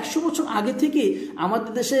আসারও 100 বছর আগে থেকে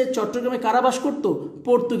আমাদের দেশে চট্টগ্রামে কারা বাস করতো?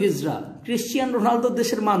 পর্তুগিজরা। ক্রিশ্চিয়ানো রোনালদো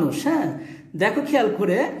দেশের মানুষ। হ্যাঁ, দেখো খেয়াল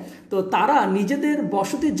করে, তো তারা নিজেদের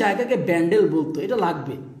বসতির জায়গাকে ব্যান্ডেল বলতো। এটা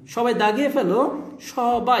লাগবে, সবাই দাগিয়ে ফেলো,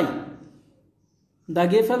 সবাই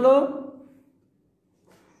দাগিয়ে ফেলো।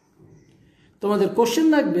 তোমাদের কোশ্চেন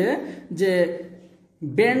লাগবে যে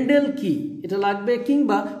ব্যান্ডেল কি, এটা লাগবে।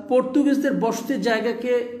 কিংবা পর্তুগিজদের বসতির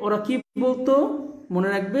জায়গাকে ওরা কি বলতো? মনে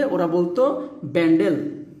রাখবে, ওরা বলতো ব্যান্ডেল।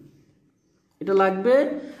 এটা লাগবে।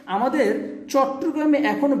 আমাদের চট্টগ্রামে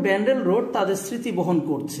এখনো ব্যান্ডেল রোড তাদের স্মৃতি বহন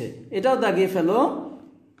করছে, এটাও দাগিয়ে ফেলো।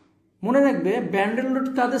 মনে রাখবে, ব্যান্ডেল রোড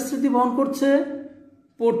কাদের স্মৃতি বহন করছে?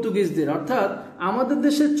 পর্তুগিজদের। অর্থাৎ আমাদের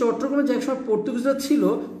দেশে চট্টগ্রামে যে একসময় পর্তুগিজরা ছিল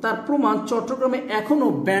তার প্রমাণ চট্টগ্রামে এখনো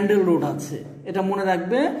ব্যান্ডেল রোড আছে, এটা মনে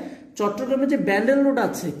রাখবে। চট্টগ্রামে যে ব্যান্ডেল রোড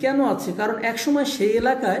আছে, কেন আছে? কারণ একসময় সেই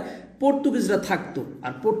এলাকায় পর্তুগিজরা থাকতো,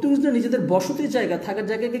 আর পর্তুগিজরা নিজেদের বসতির জায়গা, থাকার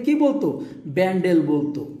জায়গাকে কি বলতো? ব্যান্ডেল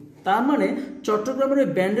বলতো। তার মানে চট্টগ্রামের ওই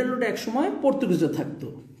ব্যান্ডেল রোডে একসময় পর্তুগিজরা থাকতো।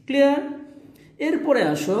 ক্লিয়ার? এরপরে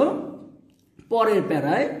আসো পরের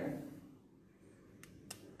প্যারায়,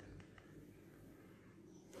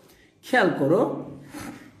 খেয়াল করো,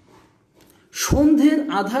 সন্ধ্যের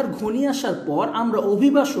আধার ঘনিয়ে আসার পর আমরা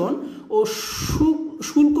অভিবাসন ও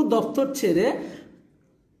শুল্ক দপ্তর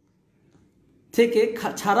থেকে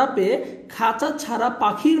ছাড়া পেয়ে খাঁচা ছাড়া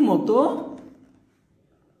পাখির মতো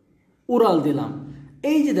উড়াল দিলাম।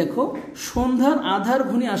 এই যে দেখো, সন্ধ্যার আধার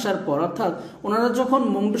ঘনিয়ে আসার পর, অর্থাৎ ওনারা যখন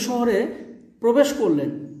মংডু শহরে প্রবেশ করলেন,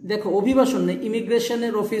 দেখো অভিবাসন নেই,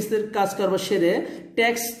 ইমিগ্রেশনের অফিসের কাজ কারবার সেরে,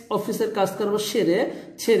 ট্যাক্স অফিসের কাজ কারবার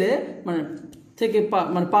ছেড়ে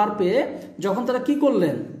মানে পার পেয়ে যখন তারা কি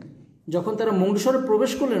করলেন, যখন তারা মংডু শহরে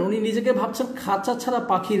প্রবেশ করলেন, উনি নিজেকে ভাবছেন খাঁচা ছাড়া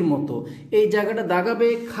পাখির মতো। এই জায়গাটা দাগাবে,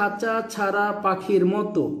 খাঁচা ছাড়া পাখির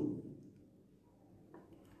মতো।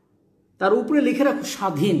 তার উপরে লিখে রাখো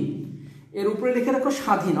স্বাধীন, এর উপরে লিখে রাখো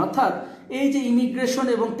স্বাধীন। অর্থাৎ এই যে ইমিগ্রেশন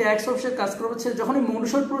এবং ট্যাক্স অফিসের কাজ করা হচ্ছে, যখন এই মংডু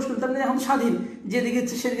শহর প্রবেশ করলেন, তার এখন স্বাধীন, যেদিকে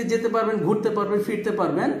ইচ্ছে সেদিকে যেতে পারবেন, ঘুরতে পারবেন, ফিরতে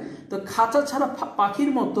পারবেন। তো খাঁচা ছাড়া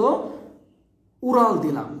পাখির মতো উড়াল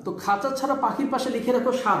দিলাম। তো খাঁচা ছাড়া পাখির পাশে লিখে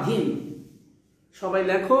রাখো স্বাধীন। সবাই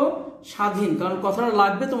লেখো স্বাধীন, কারণ কথাটা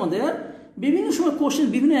লাগবে তোমাদের। বিভিন্ন সময় কোশ্চেন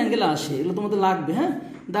বিভিন্ন অ্যাঙ্গেলে আসে, এগুলো তোমাদের লাগবে। হ্যাঁ,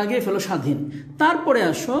 দাগিয়ে ফেলো স্বাধীন। তারপরে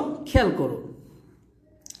আসো, খেয়াল করো,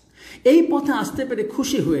 এই পথে আসতে পেরে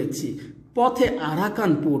খুশি হয়েছি। পথে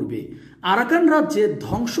আরাকান পড়বে। আরাকান রাজ্যে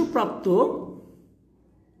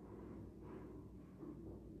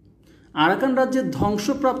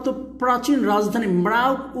ধ্বংসপ্রাপ্ত প্রাচীন রাজধানী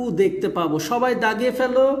ম্রাউকু দেখতে পাবো। সবাই দাগিয়ে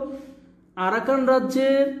ফেলো, আরাকান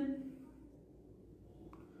রাজ্যের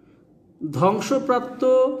ধ্বংসপ্রাপ্ত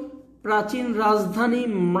প্রাচীন রাজধানী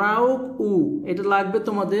ম্রাউকু, এটা লাগবে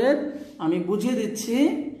তোমাদের। আমি বুঝিয়ে দিচ্ছি,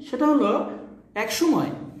 সেটা হলো এক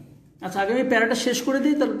সময়, আচ্ছা আগে আমি প্যারাটা শেষ করে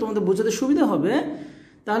দিই, তাহলে তোমাদের বোঝাতে সুবিধা হবে।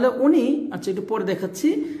 তাহলে উনি, আচ্ছা একটু পরে দেখাচ্ছি।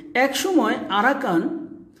 এক সময় আরাকান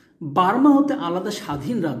বার্মা হতে আলাদা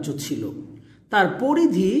স্বাধীন রাজ্য ছিল। তার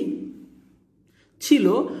পরিধি ছিল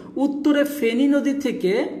উত্তরে ফেনী নদী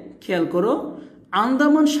থেকে, খেয়াল করো,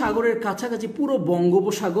 আন্দামান সাগরের কাছাকাছি পুরো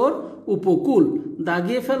বঙ্গোপসাগর উপকূল।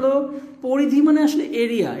 দাগিয়ে ফেলো, পরিধি মানে আসলে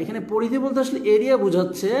এরিয়া, এখানে পরিধি বলতে আসলে এরিয়া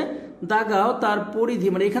বোঝাচ্ছে। দাগাও, তার পরিধি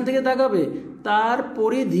মানে এখান থেকে দাগাবে, তার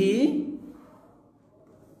পরিধি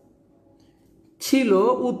ছিল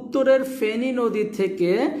উত্তরের ফেনী নদী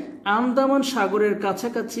থেকে আন্দামান সাগরের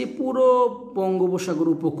কাছাকাছি পুরো বঙ্গোপসাগর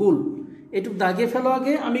উপকূল। একটু দাগিয়ে ফেলো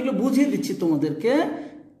আগে, আমি এগুলো বুঝিয়ে দিচ্ছি তোমাদেরকে,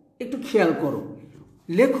 একটু খেয়াল করো।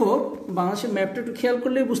 লেখক বাংলাদেশের ম্যাপটা একটু খেয়াল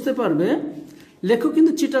করলেই বুঝতে পারবে। লেখক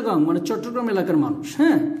কিন্তু চিটাগাং মানে চট্টগ্রাম এলাকার মানুষ।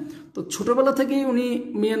 হ্যাঁ, তো ছোটবেলা থেকেই উনি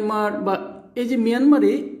মিয়ানমার বা এই যে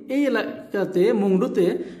মিয়ানমারে এই এলাকাতে মংডুতে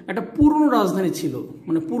একটা পুরনো রাজধানী ছিল,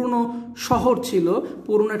 মানে পুরনো শহর ছিল,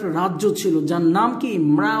 পুরনো একটা রাজ্য ছিল, যার নাম কি?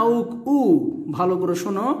 ম্রাউকু। ভালো করে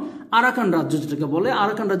শোনো, আরাকান রাজ্য যেটাকে বলে,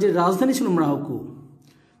 আরাকান রাজ্যের রাজধানী ছিল ম্রাউকু।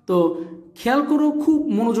 তো খেয়াল করো খুব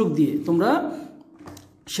মনোযোগ দিয়ে তোমরা,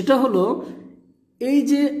 সেটা হলো এই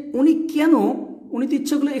যে উনি তো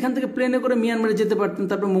ইচ্ছা করলে এখান থেকে প্লেনে করে মিয়ানমারে যেতে পারতেন,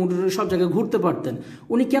 তারপর মংডু সব জায়গায় ঘুরতে পারতেন।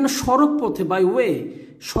 উনি কেন সড়ক পথে, বাই ওয়ে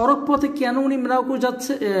সড়ক পথে কেন উনি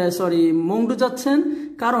মংডু যাচ্ছেন?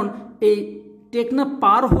 কারণ এই টেকনাফ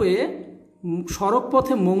পার হয়ে সড়ক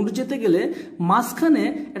পথে মংডু যেতে গেলে মাঝখানে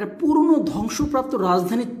একটা পুরনো ধ্বংসপ্রাপ্ত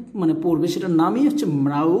রাজধানী মানে পড়বে, সেটার নামই হচ্ছে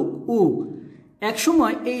ম্রাউক উ।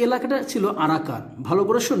 একসময় এই এলাকাটা ছিল আরাকান। ভালো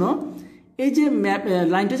করে শোনো, এই যে ম্যাপ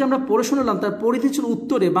লাইনটা যে আমরা পড়ে শোনালাম তার পরিধি ছিল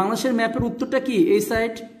উত্তরে। বাংলাদেশের ম্যাপের উত্তরটা কি? এই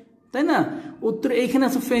সাইড, তাই না? উত্তরে এইখানে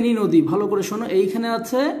আছে ফেনী নদী। ভালো করে শোনো, এইখানে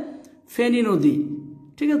আছে ফেনী নদী,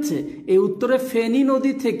 ঠিক আছে? এই উত্তরে ফেনী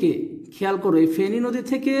নদী থেকে, খেয়াল করো, এই ফেনী নদী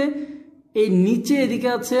থেকে এই নিচে এদিকে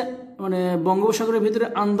আছে মানে বঙ্গোপসাগরের ভিতরে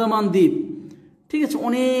আন্দামান দ্বীপ, ঠিক আছে,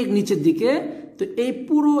 অনেক নিচের দিকে। তো এই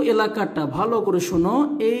পুরো এলাকাটা ভালো করে শোনো,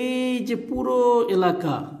 এই যে পুরো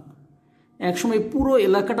এলাকা, একসময় পুরো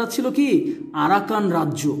এলাকাটা ছিল কি? আরাকান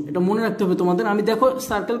রাজ্য। এটা মনে রাখতে হবে তোমাদের। আমি দেখো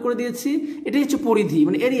সার্কেল করে দিয়েছি, এটাই হচ্ছে পরিধি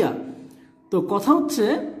মানে এরিয়া। তো কথা হচ্ছে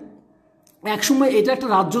একসময় এটা একটা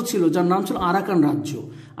রাজ্য ছিল যার নাম ছিল আরাকান রাজ্য,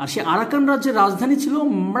 আর সে আরাকান রাজ্যের রাজধানী ছিল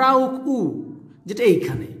ম্রাউক উ, যেটা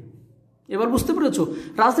এইখানে। এবার বুঝতে পেরেছো?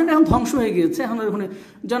 রাজধানীটা এখন ধ্বংস হয়ে গিয়েছে। এখন ওখানে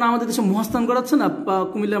যেন আমাদের দেশে মহাস্থান করাচ্ছে না, বা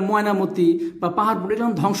কুমিল্লার ময়নামতি বা পাহাড়পুর, এটা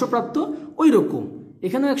এখন ধ্বংসপ্রাপ্ত ওই রকম।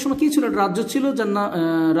 এখানে একসময় কি ছিল? রাজ্য ছিল যার না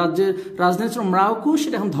রাজ্যের রাজধানী ছিল ম্রাউকু,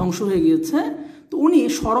 সেটা এখন ধ্বংস হয়ে গিয়েছে। তো উনি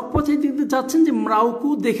সড়ক পথে দিতে যাচ্ছেন যে ম্রাউকু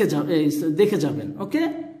দেখে যাবেন। ওকে,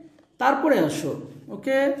 তারপরে আসো।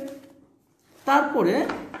 ওকে, তারপরে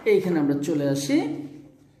এইখানে আমরা চলে আসি,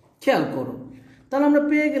 খেয়াল করো। তাহলে আমরা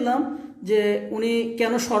পেয়ে গেলাম যে উনি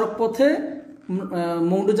কেন সড়ক পথে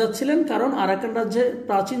মংডু যাচ্ছিলেন, কারণ আরাকান রাজ্যের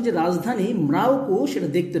প্রাচীন যে রাজধানী ম্রাউকু সেটা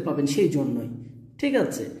দেখতে পাবেন, সেই জন্যই। ঠিক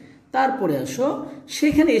আছে, তারপরে আসো,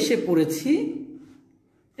 সেখানে এসে পড়েছি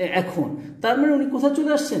এখন। তার মানে উনি কোথায়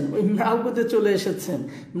চলে আসছেন? ওই ম্রাউকুতে চলে এসেছেন।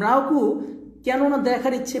 ম্রাউকু কেন না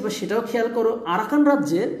দেখার ইচ্ছে, বা সেটাও খেয়াল করো। আরাকান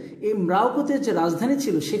রাজ্যের এই ম্রাউকুতে যে রাজধানী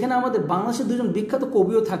ছিল, সেখানে আমাদের বাংলাদেশের দুজন বিখ্যাত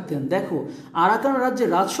কবিও থাকতেন। দেখো, আরাকান রাজ্যের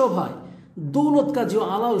রাজসভায় দৌলত কাজী ও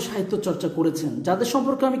আলাউল সাহিত্য চর্চা করেছেন, যাদের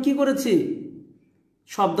সম্পর্কে আমি কি করেছি?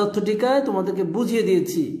 শব্দার্থ টিকায় তোমাদেরকে বুঝিয়ে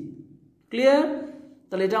দিয়েছি। ক্লিয়ার?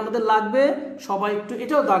 তাহলে এটা আমাদের লাগবে। সবাই একটু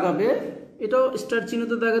এটাও দাগাবে, এটাও স্টার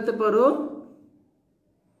চিহ্নতে দাগাতে পারো।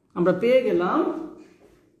 আমরা পেয়ে গেলাম।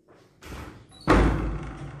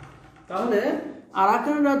 তাহলে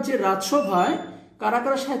আরাকান রাজ্যের রাজসভায় কারা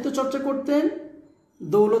কারা সাহিত্য চর্চা করতেন?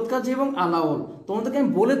 দৌলত কাজী এবং আলাওল। তোমাদেরকে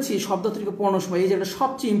আমি বলেছি শব্দার্থটিকে পড়ানোর সময়, এই যে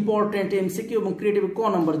সবচেয়ে ইম্পর্টেন্ট এমসিকিউ এবং ক্রিয়েটিভ ক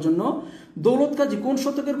নাম্বারের জন্য। দৌলত কাজী কোন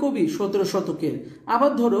শতকের কবি? 17 শতকের।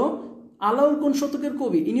 আবার ধরো আলাওল কোন শতকের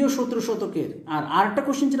কবি? ইনিও 17 শতকের। আর আরেকটা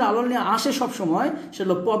কোশ্চেন যেটা আলাওল নিয়ে আসে সবসময়, সেটা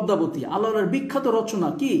হলো পদ্মাবতী। আলাওলের বিখ্যাত রচনা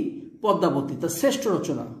কি? পদ্মাবতী, তার শ্রেষ্ঠ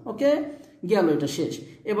রচনা। ওকে, গেল, এটা শেষ।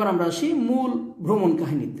 এবার আমরা আসি মূল ভ্রমণ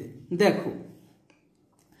কাহিনীতে। দেখো,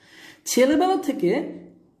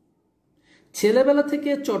 ছেলেবেলা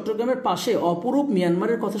থেকে চট্টগ্রামের পাশে অপরূপ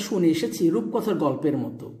মিয়ানমারের কথা শুনে এসেছি রূপকথার গল্পের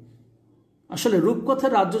মতো। আসলে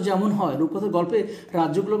রূপকথার রাজ্য যেমন হয়, রূপকথার গল্পে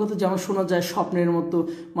রাজ্যগুলোর কথা যেমন শোনা যায় স্বপ্নের মতো,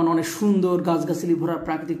 মানে অনেক সুন্দর গাছগাছালি ভরা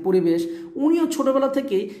প্রাকৃতিক পরিবেশ, উনিও ছোটবেলা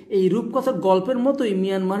থেকেই এই রূপকথার গল্পের মতোই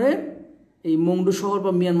মিয়ানমারের এই মংডু শহর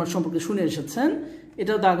বা মিয়ানমার সম্পর্কে শুনে এসেছেন।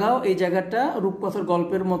 এটা দাগাও, এই জায়গাটা রূপকথার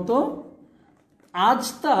গল্পের মতো।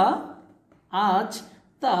 আজ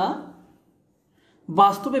তা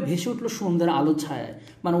বাস্তবে ভেসে উঠল সন্ধ্যার আলো ছায়ায়।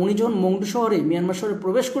 মানে উনি যখন মংডু শহরে, মিয়ানমার শহরে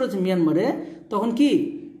প্রবেশ করেছে মিয়ানমারে, তখন কি?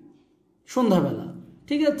 সন্ধ্যাবেলা।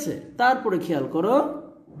 ঠিক আছে, তারপরে খেয়াল করো,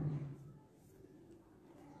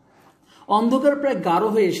 অন্ধকার প্রায় গাঢ়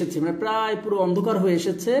হয়ে এসেছে, মানে প্রায় পুরো অন্ধকার হয়ে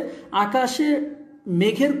এসেছে। আকাশে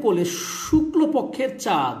মেঘের কোলে শুক্লপক্ষের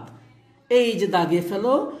চাঁদ এই যে দাগিয়ে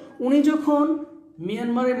ফেলো। উনি যখন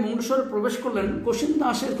মিয়ানমারের মংডু শহরে প্রবেশ করলেন, কোশ্চেন তো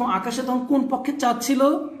আসে, আকাশে তখন কোন পক্ষের চাঁদ ছিল?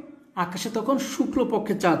 আকাশে তখন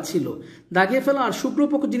শুক্লপক্ষের চাঁদ ছিল। দাগিয়ে ফেলো। আর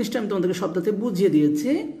শুক্লপক্ষ জিনিসটা আমি তোমাদেরকে শব্দতে বুঝিয়ে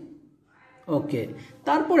দিয়েছি। ওকে,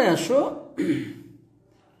 তারপরে আসো,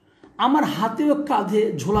 আমার হাতে ও কাঁধে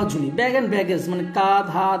ঝোলাঝুলি, ব্যাগ অ্যান্ড ব্যাগেজ, মানে কাঁধ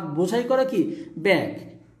হাত বোঝাই করে কি? ব্যাগ।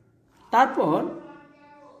 তারপর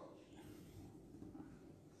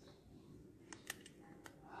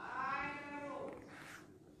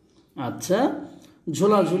আচ্ছা,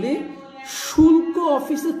 ঝোলাঝুলি। শুল্ক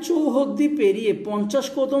অফিসের চৌহদ্দি পেরিয়ে 50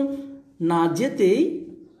 কদম না যেতেই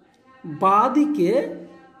বাঁ দিকে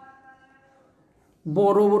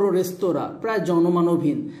বড় বড় রেস্তোরাঁ, প্রায়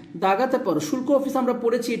জনমানবহীন। দাগাতে পারো। শুল্ক অফিস আমরা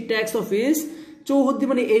পড়েছি ট্যাক্স অফিস, চৌহদ্দি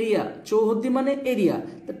মানে এরিয়া, চৌহদ্দি মানে এরিয়া।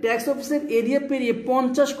 ট্যাক্স অফিসের এরিয়া পেরিয়ে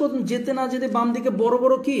 50 কদম যেতে না যেতে বাম দিকে বড়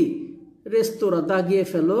বড় কি? রেস্তোরাঁ। দাগিয়ে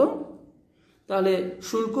ফেলো। তাহলে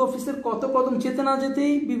শুল্ক অফিসের কত কদম যেতে না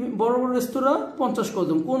যেতেই বড় বড় রেস্তোরাঁ? 50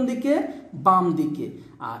 কদম। কোন দিকে? বাম দিকে।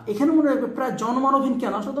 আর এখানে মনে রাখবে প্রায় জনমানবহীন।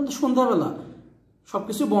 কেন? আসলে তো সন্ধ্যাবেলা,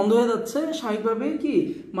 সবকিছু বন্ধ হয়ে যাচ্ছে স্বাভাবিকভাবে। কি?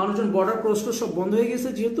 মানুষজন, বর্ডার ক্রস সব বন্ধ হয়ে গেছে,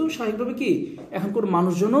 যেহেতু স্বাভাবিকভাবে কি এখন কোনো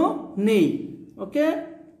মানুষজনও নেই। ওকে,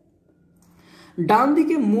 ডান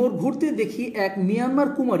দিকে মোড় ঘুরতে দেখি এক মিয়ানমার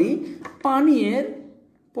কুমারী পানীয়ের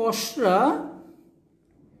পসরা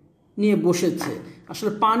নিয়ে বসেছে।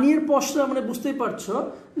 আসলে পানীয়ের পসরা মানে বুঝতেই পারছো,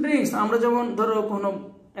 ড্রিঙ্কস। আমরা যেমন ধরো কোনো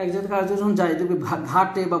এক জায়গায় আরেক যখন যাই দেখবে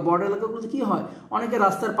ঘাটে বা বর্ডার এলাকাগুলোতে কি হয়, অনেকে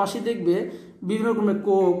রাস্তার পাশে দেখবে বিভিন্ন রকমের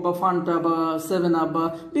কোক বা ফান্টা বা 7 আপ বা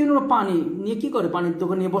বিভিন্ন রকম পানি নিয়ে কি করে, পানির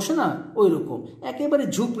দোকান নিয়ে বসে না, ওই রকম একেবারে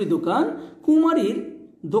ঝুপড়ি দোকান। কুমারীর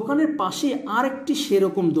দোকানের পাশে আরেকটি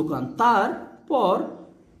সেরকম দোকান, তারপর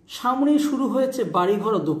সামনেই শুরু হয়েছে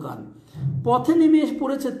বাড়িঘর দোকান। পথে নেমে এসে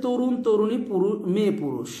পড়েছে তরুণ তরুণী মেয়ে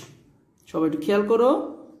পুরুষ। সবাই একটু খেয়াল করো।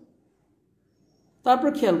 তারপর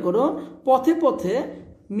খেয়াল করো, পথে পথে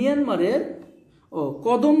মিয়ানমারের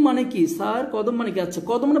কদম মানে কি স্যার? কদম মানে কি? আচ্ছা,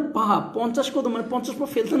 কদম মানে পাহা, 50 কদম মানে 50 পা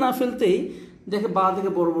ফেলতে না ফেলতেই দেখে বা থেকে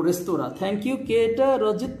বড় বড় রেস্তোরাঁ। থ্যাংক ইউ কে এটা?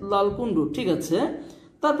 রজিত লালকুন্ডু, ঠিক আছে।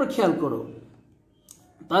 তারপর খেয়াল করো,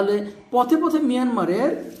 তাহলে পথে পথে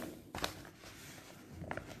মিয়ানমারের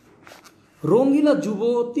রঙ্গিলা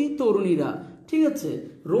যুবতী তরুণীরা, ঠিক আছে।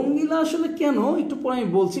 রঙ্গিলা আসলে কেন একটু পরে আমি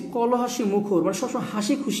বলছি। কলহাসি মুখর মানে সবসময়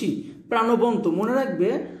হাসি খুশি প্রাণবন্ত, মনে রাখবে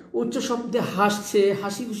উচ্চ শব্দে হাসছে,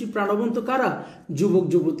 হাসি খুশি প্রাণবন্ত কারা? যুবক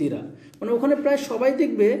যুবতীরা। মানে ওখানে প্রায় সবাই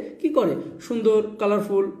দেখবে কি করে, সুন্দর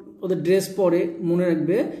কালারফুল ওদের ড্রেস পরে, মনে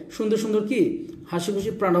রাখবে সুন্দর সুন্দর কি হাসি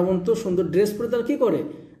খুশি প্রাণবন্ত সুন্দর ড্রেস পরে তারা কি করে,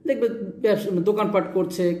 দেখবে দোকানপাট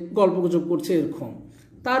করছে, গল্পগুজব করছে, এরকম।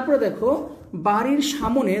 তারপরে দেখো বাড়ির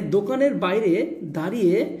সামনে দোকানের বাইরে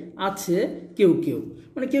দাঁড়িয়ে আছে কেউ কেউ,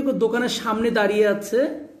 মানে কেউ কেউ দোকানের সামনে দাঁড়িয়ে আছে।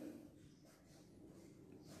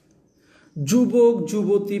 যুবক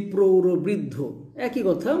যুবতী প্রৌঢ় বৃদ্ধ একই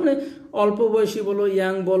কথা, মানে অল্প বয়সী বলো,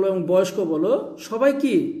 ইয়াং বলো এবং বয়স্ক বলো, সবাই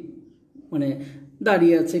কি মানে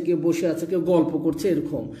দাঁড়িয়ে আছে, কেউ বসে আছে, কেউ গল্প করছে,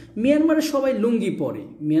 এরকম। মিয়ানমারে সবাই লুঙ্গি পরে।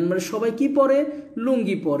 মিয়ানমারে সবাই কি পরে?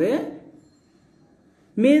 লুঙ্গি পরে।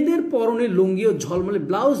 মেয়েদের পরনে লুঙ্গি ও ঝলমলে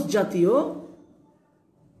ব্লাউজ জাতীয়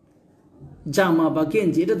জামা বা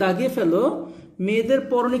গেঞ্জি। এটা দাগিয়ে ফেলো। মেয়েদের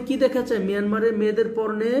পরনে কি দেখা যায়? মিয়ানমারের মেয়েদের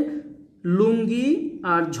পরনে লুঙ্গি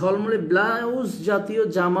আর ঝলমলে ব্লাউজ জাতীয়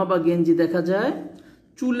জামা বা গেঞ্জি দেখা যায়।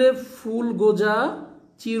 চুলে ফুল গোজা,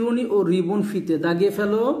 চিরুনি ও রিবন ফিতে, দাগিয়ে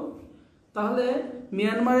ফেলো। তাহলে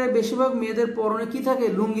মিয়ানমারের বেশিরভাগ মেয়েদের পরনে কি থাকে?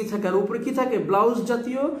 লুঙ্গি থাকে, আর উপরে কি থাকে? ব্লাউজ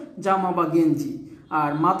জাতীয় জামা বা গেঞ্জি।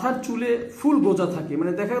 আর মাথার চুলে ফুল গোজা থাকে,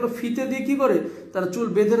 মানে দেখা গেল ফিতে দিয়ে কি করে তারা চুল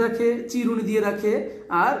বেঁধে রাখে, চিরুনি দিয়ে রাখে,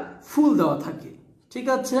 আর ফুল দেওয়া থাকে, ঠিক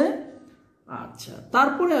আছে। আচ্ছা,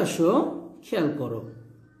 তারপরে আসো, খেয়াল করো,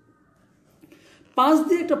 পাশ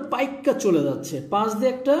দিয়ে একটা পাইক্কা চলে যাচ্ছে, পাশ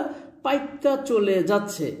দিয়ে একটা পাইক্কা চলে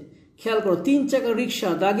যাচ্ছে। খেয়াল করো, 3 চাকার রিক্সা,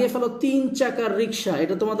 দাগিয়ে ফেলো 3 চাকার রিক্সা।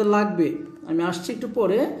 এটা তোমাদের লাগবে, আমি আসছি একটু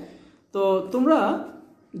পরে। তো তোমরা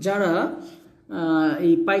যারা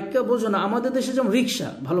এই পাইক্কা বোঝো না, আমাদের দেশে যেমন রিক্সা,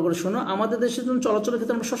 ভালো করে শোনো, আমাদের দেশে যেমন চলাচলের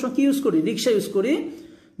ক্ষেত্রে আমরা সবসময় কি ইউজ করি? রিক্সা ইউজ করি।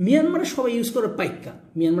 মিয়ানমারে সবাই ইউজ করে পাইক্কা।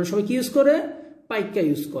 মিয়ানমারে সবাই কি ইউজ করে? পাইক্কা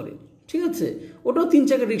ইউজ করে, ঠিক আছে। ওটাও 3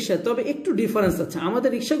 চাকার রিক্সা, তবে একটু ডিফারেন্স আছে। আমাদের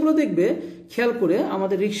রিক্সাগুলো দেখবে, খেয়াল করে,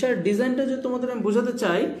 আমাদের রিক্সার ডিজাইনটা যদি তোমাদের আমি বোঝাতে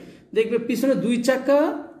চাই, দেখবে পিছনে 2 চাকা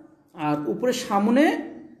আর উপরে সামনে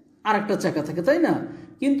আর একটা চাকা থাকে, তাই না?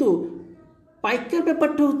 কিন্তু পাইক্কার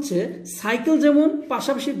ব্যাপারটা হচ্ছে সাইকেল যেমন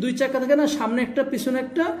পাশাপাশি 2 চাকা থাকে না, সামনে একটা পিছনে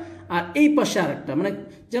একটা আর এই পাশে আর একটা, মানে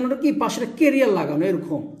যেন ওটা কি পাশে কেরিয়ার লাগানো,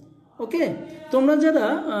 এরকম। ওকে, তোমরা যারা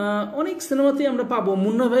অনেক সিনেমাতেই আমরা পাবো,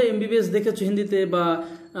 মুন্না ভাই এমবিবিএস দেখেছো হিন্দিতে, বা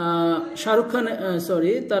শাহরুখ খান,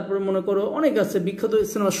 সরি, তারপরে মনে করো অনেক আছে বিখ্যাত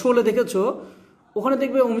সিনেমা, শোলে দেখেছো, ওখানে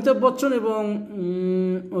দেখবে অমিতাভ বচ্চন এবং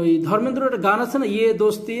ওই ধর্মেন্দ্র একটা গান আছে না, ইয়ে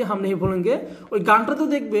দোস্তি হাম নেহি ভুলেঙ্গে, ওই গানটাতে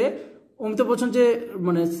দেখবে অমিতাভ বচ্চন যে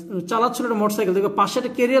মানে চালাচ্ছিল একটা মোটরসাইকেল, দেখবে পাশে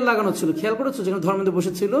একটা কেরিয়ার লাগানো ছিল, খেয়াল করেছো, যেখানে ধর্মেন্দ্র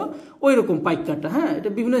বসেছিল, ওই রকম পাইক্কারটা। হ্যাঁ, এটা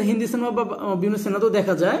বিভিন্ন হিন্দি সিনেমা বা বিভিন্ন সিনেমাতেও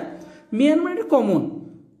দেখা যায়। মিয়ানমার এটা কমন,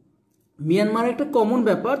 মিয়ানমার একটা কমন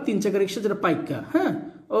ব্যাপার, 3 চাকার রিক্সা যেটা পাইক্কা। হ্যাঁ,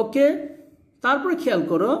 ওকে। তারপরে খেয়াল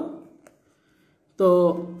করো, তো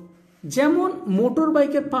যেমন মোটর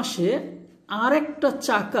বাইকের পাশে আর একটা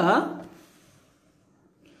চাকা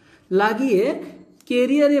লাগিয়ে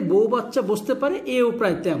কেরিয়ারে বউ বাচ্চা বসতে পারে, এও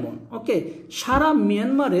প্রায় তেমন। ওকে, সারা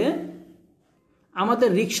মিয়ানমারে আমাদের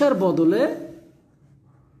রিক্সার বদলে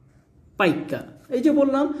পাইক্কা। এই যে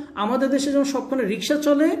বললাম, আমাদের দেশে যেমন সবখানে রিক্সা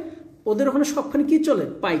চলে, ওদের ওখানে সবখানে কি চলে?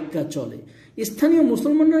 পাইক্কা চলে। স্থানীয়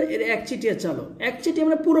মুসলমানরা এর একচেটিয়া চালক, একচেটিয়া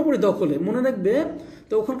মানে পুরোপুরি দখলে, মনে রাখবে।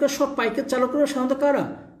 তো ওখানকার সব পাইকার চালকরা সাধারণত কারা?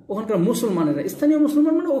 ওখানকার মুসলমানেরা। স্থানীয়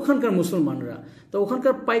মুসলমান মানে ওখানকার মুসলমানরা। তো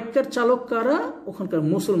ওখানকার পাইকার চালক কারা? ওখানকার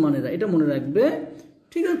মুসলমানেরা, এটা মনে রাখবে,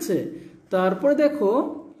 ঠিক আছে। তারপরে দেখো,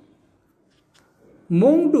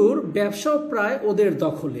 মংডুর ব্যবসাও প্রায় ওদের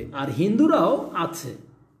দখলে, আর হিন্দুরাও আছে।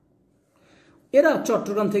 এরা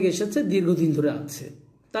চট্টগ্রাম থেকে এসেছে, দীর্ঘদিন ধরে আছে।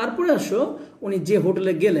 তারপরে আসো, উনি যে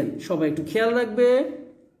হোটেলে গেলেন, সবাই একটু খেয়াল রাখবে।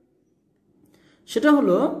 সেটা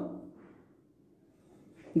হলো,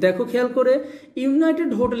 দেখো খেয়াল করে,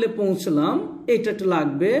 ইউনাইটেড হোটেলে পৌঁছলাম, এটা একটা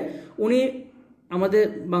লাগবে। উনি আমাদের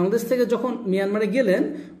বাংলাদেশ থেকে যখন মিয়ানমারে গেলেন,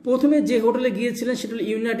 প্রথমে যে হোটেলে গিয়েছিলেন সেটা হলো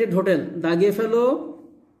ইউনাইটেড হোটেল, দাগিয়ে ফেলো,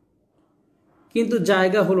 কিন্তু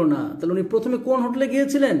জায়গা হলো না। তাহলে উনি প্রথমে কোন হোটেলে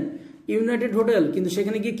গিয়েছিলেন? ইউনাইটেড হোটেল, কিন্তু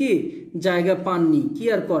সেখানে গিয়ে কি জায়গা পাননি। কি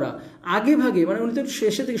আর করা, আগে ভাগে, মানে উনি তো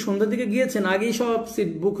শেষের দিকে সন্ধ্যার দিকে গিয়েছেন, আগেই সব সিট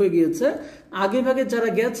বুক হয়ে গিয়েছে। আগে ভাগে যারা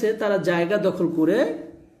গেছে তারা জায়গা দখল করে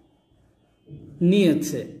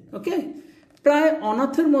নিয়েছে। ওকে, প্রায়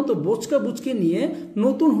অনাথের মতো বোচকা বুচকে নিয়ে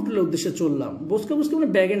নতুন হোটেলের উদ্দেশ্যে চললাম। বোচকা বুচকে মানে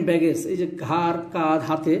ব্যাগ অ্যান্ড ব্যাগেজ, এই যে ঘাড় কাঁধ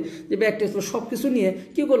হাতে যে ব্যাগটা সব কিছু নিয়ে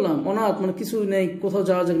কি করলাম, অনাথ মানে কিছু নেই, কোথাও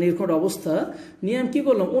যাওয়া যাক এরকম একটা অবস্থা নিয়ে আমি কি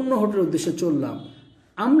করলাম, অন্য হোটেলের উদ্দেশ্যে চললাম।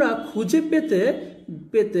 আমরা খুঁজে পেতে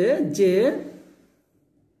পেতে যে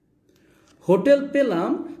হোটেল পেলাম,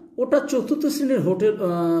 ওটা চতুর্থ শ্রেণীর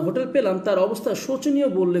হোটেল পেলাম, তার অবস্থা শোচনীয়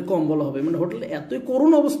বললে কম বলা হবে। মানে হোটেলে এতই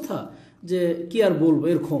করুণ অবস্থা যে কি আর বলবো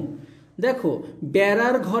এরকম। দেখো,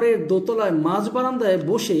 বেড়ার ঘরের দোতলায় মাঝ বারান্দায়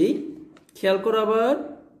বসেই, খেয়াল করো আবার,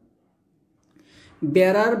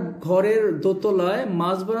 বেড়ার ঘরের দোতলায়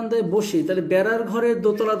মাঝ বারান্দায় বসেই, তাহলে বেড়ার ঘরের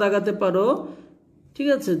দোতলা দাগাতে পারো। ঠিক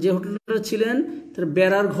আছে, যে হোটেলটা ছিলেন তার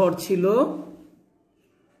বেড়ার ঘর ছিল,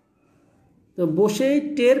 তো বসেই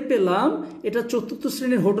টের পেলাম এটা চতুর্থ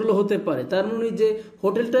শ্রেণীর হোটেলও হতে পারে। তার মানে যে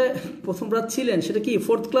হোটেলটা প্রথম রাত ছিলেন সেটা কি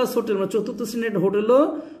 4th ক্লাস হোটেল, মানে চতুর্থ শ্রেণীর হোটেলও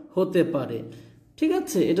হতে পারে। ঠিক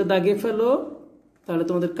আছে, এটা দাগিয়ে ফেলো, তাহলে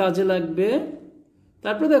তোমাদের কাজে লাগবে।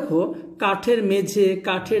 তারপরে দেখো, কাঠের মেঝে,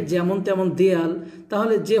 কাঠের যেমন তেমন দেয়াল।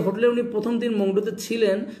 তাহলে যে হোটেলে উনি প্রথম দিন মংডুতে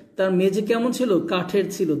ছিলেন তার মেঝে কেমন ছিল? কাঠের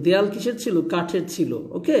ছিল। দেয়াল কিসের ছিল? কাঠের ছিল।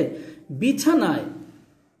 ওকে, বিছানায়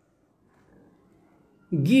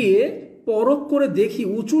গিয়ে পরখ করে দেখি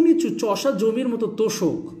উঁচু নিচু চষা জমির মতো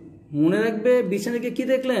তোষক। মনে রাখবে, বিছানাকে কি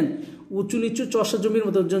দেখলেন? উঁচু নিচু চষা জমির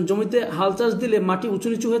মতো। জমিতে হাল চাষ দিলে মাটি উঁচু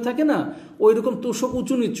নিচু হয়ে থাকে না, ওই রকম তোষক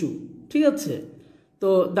উঁচু নিচু। ঠিক আছে, তো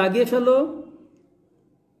দাগিয়ে ফেলো,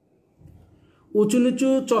 উঁচু নিচু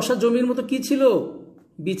চষা জমির মতো কি ছিল?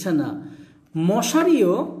 বিছানা।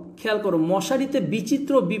 মশারিও, খেয়াল করো, মশারিতে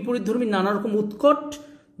বিচিত্র বিপরীতধর্মী নানা রকম উৎকট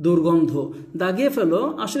দুর্গন্ধ। দাগিয়ে ফেলো।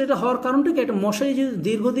 আসলে এটা হওয়ার কারণটা কি? একটা মশারি যদি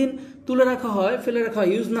দীর্ঘদিন তুলে রাখা হয়, ফেলে রাখা হয়,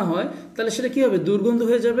 ইউজ না হয়, তাহলে সেটা কি হবে? দুর্গন্ধ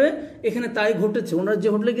হয়ে যাবে। এখানে তাই ঘটেছে, ওনারা যে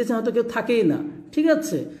হোটেলে গেছেন হয়তো কেউ থাকেই না। ঠিক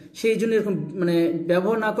আছে, সেই জন্য এরকম মানে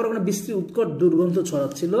ব্যবহার না করার কারণে বিশ্রী উৎকট দুর্গন্ধ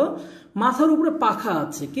ছড়াচ্ছিল। মাথার উপরে পাখা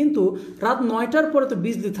আছে, কিন্তু রাত 9টার পরে তো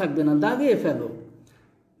বিজলি থাকবে না। দাগিয়ে ফেলো।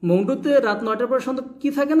 মংডুতে রাত 9টার পরে সাধারণত কি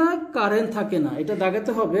থাকে না? কারেন্ট থাকে না। এটা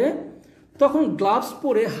দাগাতে হবে। তখন গ্লাভস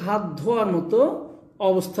পরে হাত ধোয়ার মতো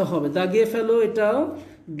অবস্থা হবে। দাগিয়ে ফেলো এটাও।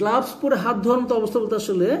 গ্লাভস পরে হাত ধোয়ার মতো অবস্থা বলতে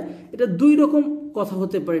আসলে এটা দুই রকম কথা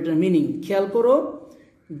হতে পারে, এটার মিনিং খেয়াল করো।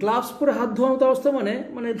 গ্লাভস পরে হাত ধোয়ার মতো অবস্থা মানে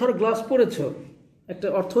মানে ধরো গ্লাভস পরেছো, একটা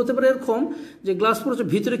অর্থ হতে পারে এরকম যে গ্লাভস পরেছো,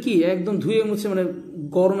 ভিতরে কি একদম ধুয়ে মুছে মানে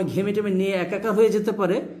গরমে ঘেমে টেমে নিয়ে একাকার হয়ে যেতে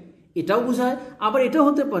পারে, এটাও বোঝায়। আবার এটাও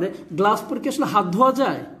হতে পারে গ্লাভস পরে কি আসলে হাত ধোয়া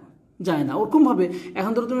যায়? যায় না। ওরকমভাবে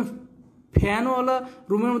এখন ধরো তুমি ফ্যানওয়ালা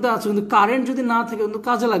রুমের মধ্যে আছো, কিন্তু কারেন্ট যদি না থাকে কিন্তু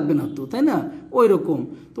কাজে লাগবে না তো, তাই না? ওই রকম।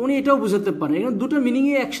 তো উনি এটাও বুঝাতে পারেন, এখানে দুটো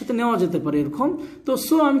মিনিংয়ে একসাথে নেওয়া যেতে পারে এরকম। তো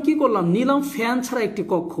আমি কি করলাম, নিলাম ফ্যান ছাড়া একটি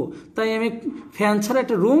কক্ষ। তাই আমি ফ্যান ছাড়া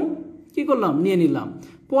একটা রুম কি করলাম, নিয়ে নিলাম।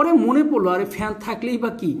 পরে মনে পড়লো, আরে ফ্যান থাকলেই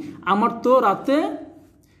বা কি, আমার তো রাতে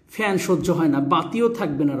ফ্যান সহ্য হয় না, বাতিও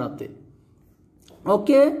থাকবে না রাতে।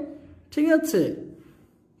 ওকে, ঠিক আছে,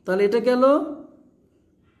 তাহলে এটা গেল।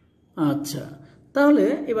 আচ্ছা, তাহলে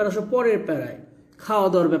এবার আসো পরের প্যারায়, খাওয়া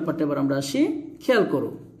দাওয়ার ব্যাপারটা এবার আমরা আসি। খেয়াল করো,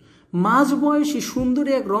 মাঝ বয়সী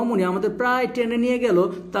সুন্দরী এক রমণী আমাদের প্রায় টেনে নিয়ে গেল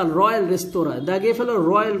তার রয়্যাল রেস্তোরাঁয়। দাগিয়ে ফেলো,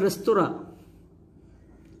 রয়্যাল রেস্তোরাঁ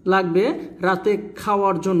লাগবে রাতে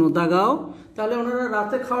খাওয়ার জন্য। দাগাও। তাহলে ওনারা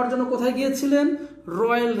রাতে খাওয়ার জন্য কোথায় গিয়েছিলেন?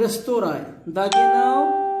 রয়্যাল রেস্তোরাঁয়। দাগিয়ে নাও,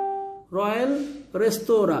 রয়্যাল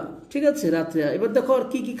রেস্তোরাঁ। ঠিক আছে, রাত্রে। এবার দেখো আর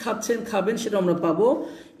কি কি খাবেন সেটা আমরা পাবো।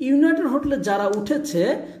 ইউনাইটেড হোটেলে যারা উঠেছে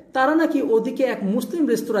তারা নাকি ওদিকে এক মুসলিম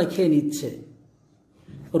রেস্তোরাঁয় খেয়ে নিচ্ছে।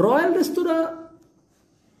 রয়্যাল রেস্তোরাঁ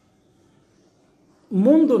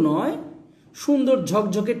মন্দ নয়, সুন্দর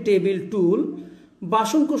ঝকঝকে টেবিল টুল,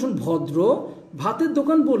 বাসন কোসন ভদ্র, ভাতের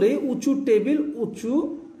দোকান বলেই উঁচু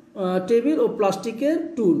টেবিল ও প্লাস্টিকের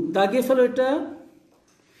টুল। দাগিয়ে ফেলো এটা।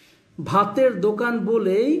 ভাতের দোকান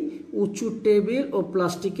বলেই উঁচু টেবিল ও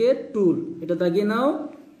প্লাস্টিকের টুল, এটা দাগিয়ে নাও।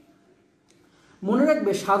 মনে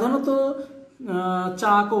রাখবে, সাধারণত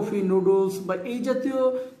চা কফি নুডলস বা এই জাতীয়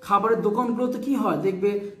খাবারের দোকানগুলোতে কি হয় দেখবে,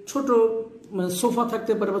 ছোট সোফা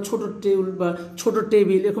থাকতে পারে বা ছোট টেবিল বা ছোট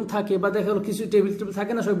টেবিল এরকম থাকে, বা দেখা গেলো কিছু টেবিল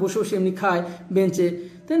থাকে না, সবাই বসে বসে এমনি খায় বেঞ্চে,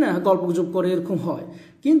 তাই না, গল্প গুজব করে এরকম হয়।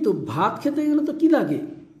 কিন্তু ভাত খেতে গেলে তো কি লাগে,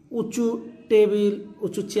 উঁচু টেবিল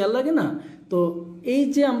উঁচু চেয়ার লাগে না। তো এই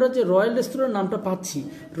যে আমরা যে রয়্যাল রেস্তোরাঁর নামটা পাচ্ছি,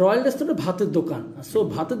 রয়্যাল রেস্তোরাঁ ভাতের দোকান, সো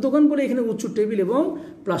ভাতের দোকান বলে এখানে উঁচু টেবিল এবং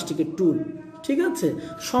প্লাস্টিকের টুল, ঠিক আছে।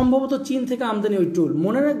 সম্ভবত চীন থেকে আমদানি ওই টুল।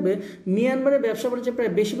 মনে রাখবে মিয়ানমারের ব্যবসা বাণিজ্য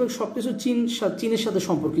প্রায় বেশিরভাগ সব কিছু চীনের সাথে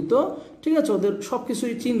সম্পর্কিত, ঠিক আছে, ওদের সব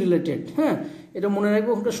কিছুই চীন রিলেটেড। হ্যাঁ, এটা মনে রাখবে,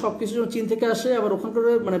 ওখানকার সব কিছু চীন থেকে আসে, আবার ওখানকার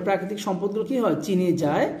মানে প্রাকৃতিক সম্পদগুলো কী হয়, চীনে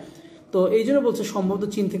যায়। তো এই জন্য বলছে সম্ভবত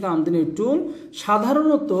চীন থেকে আমদানি ওই টুল।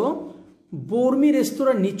 সাধারণত বর্মি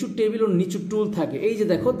রেস্তোরাঁর নিচু টেবিল ও নিচু টুল থাকে। এই যে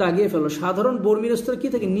দেখো দাগিয়ে ফেলো, সাধারণ বর্মি রেস্তোরাঁ কি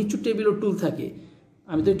থাকে, নিচু টেবিল ও টুল থাকে।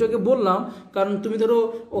 আমি তো একটু আগে বললাম, কারণ তুমি ধরো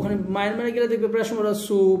ওখানে মায়ানমারে গেলে দেখবে প্রায় সময়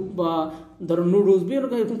স্যুপ বা ধরো নুডলস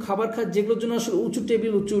বিভিন্ন এরকম খাবার খায়, যেগুলোর জন্য আসলে উঁচু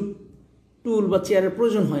টেবিল, উঁচু টুল বা চেয়ারের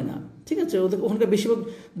প্রয়োজন হয় না, ঠিক আছে। ওদের ওখানকার বেশিরভাগ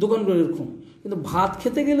দোকানগুলো এরকম। কিন্তু ভাত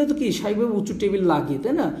খেতে গেলে তো কি স্বাভাবিকভাবে উঁচু টেবিল লাগে,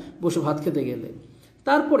 তাই না, বসে ভাত খেতে গেলে।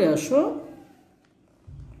 তারপরে আসো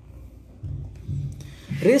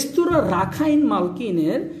রেস্তোরাঁ রাখাইন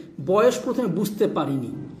মালকিনের বয়স প্রথমে বুঝতে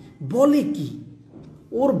পারিনি, বলে কি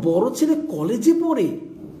ওর বড় ছেলে কলেজে পড়ে।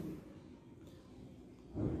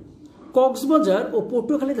 কক্সবাজার ও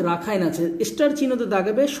পটুয়াখালীতে রাখাইন আছে, স্টার চিহ্নতে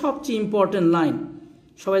দাগাবে সবচেয়ে ইম্পর্টেন্ট লাইন।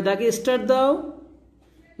 সবাই দাগে স্টার দাও,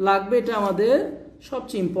 লাগবে, এটা আমাদের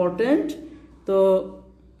সবচেয়ে ইম্পর্টেন্ট। তো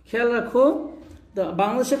খেয়াল রাখো,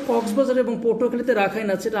 বাংলাদেশের কক্সবাজার এবং পটুয়াখালীতে রাখাইন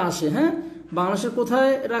আছে, এটা আসে। হ্যাঁ, বাংলাদেশের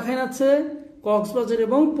কোথায় রাখাইন আছে, কক্সবাজার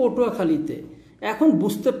এবং পটুয়াখালীতে। এখন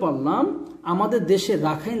বুঝতে পারলাম আমাদের দেশের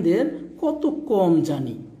রাখাইনদের কত কম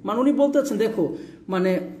জানি। মানে উনি বলতে চাচ্ছেন দেখো,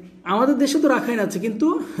 মানে আমাদের দেশে তো রাখাইন আছে, কিন্তু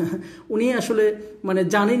উনি আসলে মানে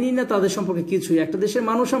জানেনই না তাদের সম্পর্কে কিছুই। একটা দেশের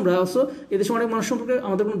মানুষ আমরা, অবশ্য এদেশে অনেক মানুষ সম্পর্কে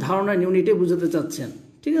আমাদের কোনো ধারণা নেই, উনি এটাই বুঝাতে চাচ্ছেন,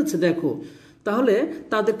 ঠিক আছে। দেখো তাহলে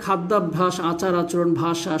তাদের খাদ্যাভ্যাস, আচার আচরণ,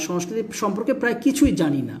 ভাষা, সংস্কৃতি সম্পর্কে প্রায় কিছুই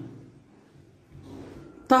জানি না।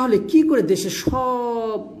 তাহলে কি করে দেশের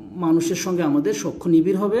সব মানুষের সঙ্গে আমাদের সখ্য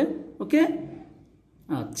নিবিড় হবে? ওকে,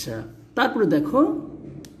 আচ্ছা। তারপরে দেখো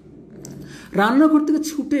রান্নাঘর থেকে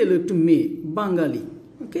ছুটে এলো একটু মেয়ে, বাঙালি।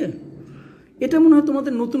 ওকে, এটা মনে হয়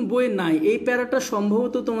তোমাদের নতুন বইয়ে নাই, এই প্যারাটা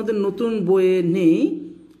সম্ভবত তোমাদের নতুন বইয়ে নেই।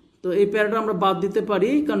 তো এই প্যারাটা আমরা বাদ দিতে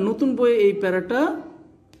পারি, কারণ নতুন বইয়ে এই প্যারাটা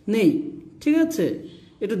নেই, ঠিক আছে।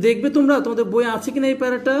 একটু দেখবে তোমরা তোমাদের বইয়ে আছে কিনা এই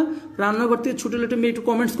প্যারাটা। রান্নাঘর থেকে ছুটে এলো একটু মেয়ে, একটু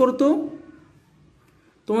কমেন্টস করো তো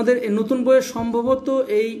তোমাদের নতুন বইয়ে সম্ভবত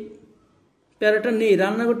এই প্যারাটা নেই।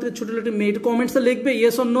 রান্নাঘর থেকে ছুটে এলো একটু মেয়ে, একটু কমেন্টসে লিখবে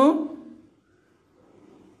ইয়েস অর নো,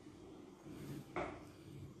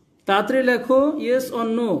 তাড়াতাড়ি লেখো ইয়েস অর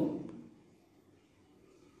নো।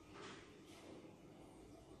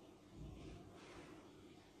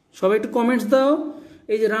 সবাই একটু কমেন্টস দাও।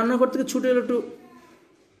 এই যে রান্নাঘর থেকে ছুটে এলো, একটু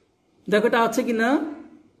দেখো এটা আছে কিনা।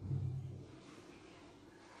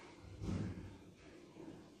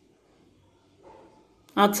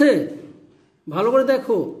 আছে, ভালো করে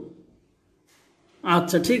দেখো।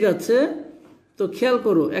 আচ্ছা ঠিক আছে, তো খেয়াল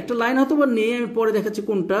করো, একটা লাইন হয়তো বা নেই, আমি পরে দেখাচ্ছি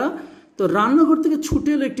কোনটা। তো রান্নাঘর থেকে ছুটে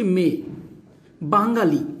এলো একটি মেয়ে,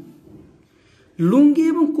 বাঙালি, লুঙ্গি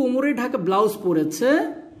এবং কোমরে ঢাকা ব্লাউজ পরেছে।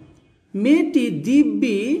 মেয়েটি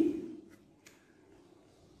দিব্যি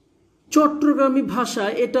চট্টগ্রামী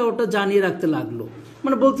ভাষায় এটা ওটা জানিয়ে রাখতে লাগলো,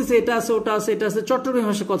 মানে বলতেছে এটা আছে, ওটা আছে, এটা আছে, চট্টগ্রামী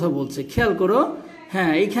ভাষায় কথা বলছে। খেয়াল করো,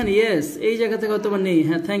 হ্যাঁ এইখানে ইয়েস, এই জায়গা থেকে হয়তো বা নেই।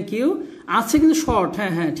 হ্যাঁ থ্যাংক ইউ, আছে কিন্তু শর্ট।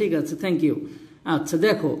 হ্যাঁ হ্যাঁ ঠিক আছে, থ্যাংক ইউ। আচ্ছা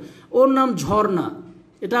দেখো, ওর নাম ঝর্ণা,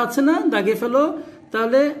 এটা আছে না, দাগিয়ে ফেলো।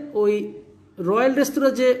 তাহলে ওই রয়্যাল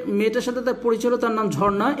রেস্তোরাঁ যে মেয়েটার সাথে তার পরিচয় হলো, তার নাম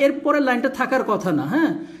ঝর্ণা। এরপরে লাইনটা থাকার কথা না।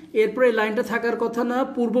 হ্যাঁ, এরপরে এই লাইনটা থাকার কথা না।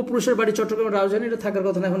 পূর্বপুরুষের বাড়ি চট্টগ্রামের রাজধানী, এটা থাকার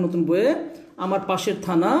কথা না এখন নতুন বইয়ে। আমার পাশের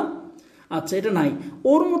থানা, আচ্ছা এটা নাই।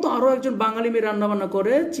 ওর মতো আরো একজন বাঙালি মেয়ে রান্নাবান্না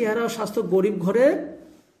করে, চেহারা স্বাস্থ্য গরিব ঘরে,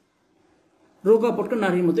 রোগা পটকা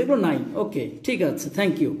নারীর মতো, এগুলো নাই। ওকে ঠিক আছে,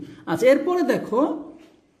 থ্যাংক ইউ। আচ্ছা এরপরে দেখো,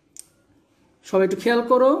 সবাই একটু খেয়াল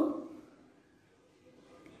করো।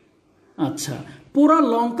 আচ্ছা, পোড়া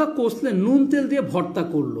লঙ্কা কষলে নুন তেল দিয়ে ভর্তা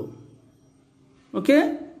করলো। ওকে,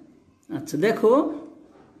 আচ্ছা দেখো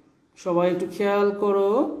সবাই একটু খেয়াল করো।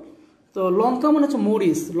 তো লঙ্কা মানে হচ্ছে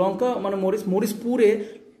মরিচ, লঙ্কা মানে মরিচ, মরিচ পুড়ে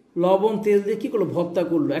লবণ তেল দিয়ে কি করলো, ভর্তা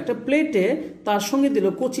করলো। একটা প্লেটে তার সঙ্গে দিল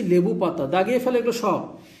কচি লেবু পাতা, দাগিয়ে ফেলে এগুলো সব।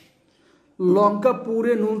 লঙ্কা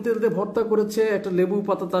পুড়ে নুন তেল দিয়ে ভর্তা করেছে, একটা লেবু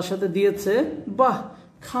পাতা তার সাথে দিয়েছে। বাহ,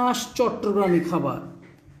 খাস চট্টগ্রামী খাবার।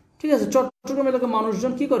 ঠিক আছে, চট্টগ্রাম এলাকার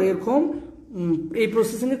মানুষজন কি করে, এরকম এই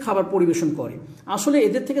প্রসেসিংয়ে খাবার পরিবেশন করে। আসলে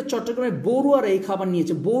এদের থেকে চট্টগ্রামের বড়ুয়ারা এই খাবার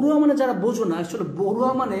নিয়েছে। বড়ুয়া মানে যারা বোঝো না, আসলে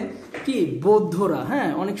বড়ুয়া মানে কি, বৌদ্ধরা। হ্যাঁ,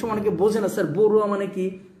 অনেক সময় অনেকে বোঝে না স্যার বড়ুয়া মানে কি,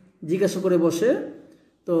 জিজ্ঞাসা করে বসে।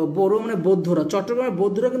 তো বড়ুয়া মানে বৌদ্ধরা, চট্টগ্রামের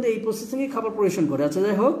বৌদ্ধরা কিন্তু এই প্রসেসিংয়ে খাবার পরিবেশন করে। আচ্ছা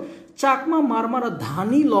যাই হোক, চাকমা মারমারা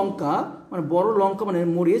ধানি লঙ্কা মানে বড় লঙ্কা মানে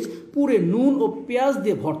মরিচ পুড়ে নুন ও পেঁয়াজ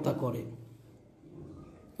দিয়ে ভর্তা করে।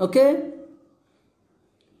 ওকে,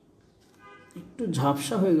 একটু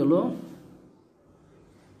ঝাপসা হয়ে গেল।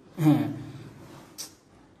 হ্যাঁ,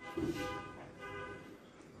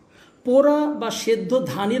 পোড়া বা সেদ্ধ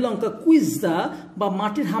ধানি লঙ্কা কুইজ্জা বা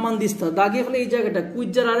মাটির হামানদিস্তা, দাগে ফেলে এই জায়গাটা,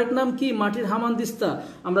 কুইজ্জার আরেক নাম কি? মাটির হামানদিস্তা।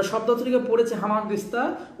 আমরা শব্দার্থটিকে পড়েছি হামানদিস্তা,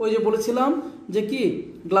 ওই যে বলেছিলাম যে কি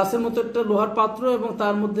গ্লাসের মতো একটা লোহার পাত্র এবং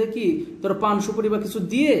তার মধ্যে কি ধরো পান সুপারি বা কিছু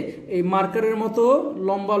দিয়ে এই মার্কারের মতো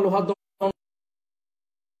লম্বা লোহার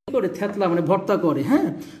করে থেতলা মানে ভর্তা করে, হ্যাঁ,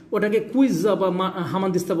 ওটাকে কুইজ্জা বা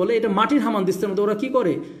হামানদিস্তা বলে। এটা মাটির হামানদিস্তার মধ্যে ওরা কি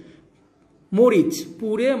করে, মরিচ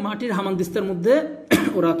পুড়ে মাটির হামানদিস্তার মধ্যে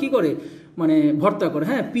ওরা কি করে মানে ভর্তা করে,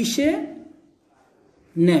 হ্যাঁ, পিষে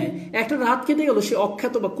নেয়। একটা রাত কেটে গেল সে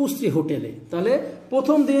অখ্যাত বা কুশ্রী হোটেলে। তাহলে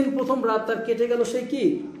প্রথম দিন প্রথম রাত তার কেটে গেল সে কি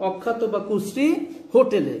অখ্যাত বা কুশ্রী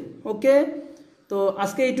হোটেলে। ওকে, তো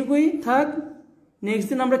আজকে এইটুকুই থাক। নেক্সট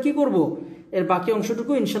দিন আমরা কি করব, এর বাকি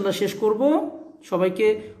অংশটুকু ইনশাল্লাহ শেষ করব। সবাইকে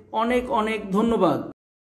অনেক অনেক ধন্যবাদ।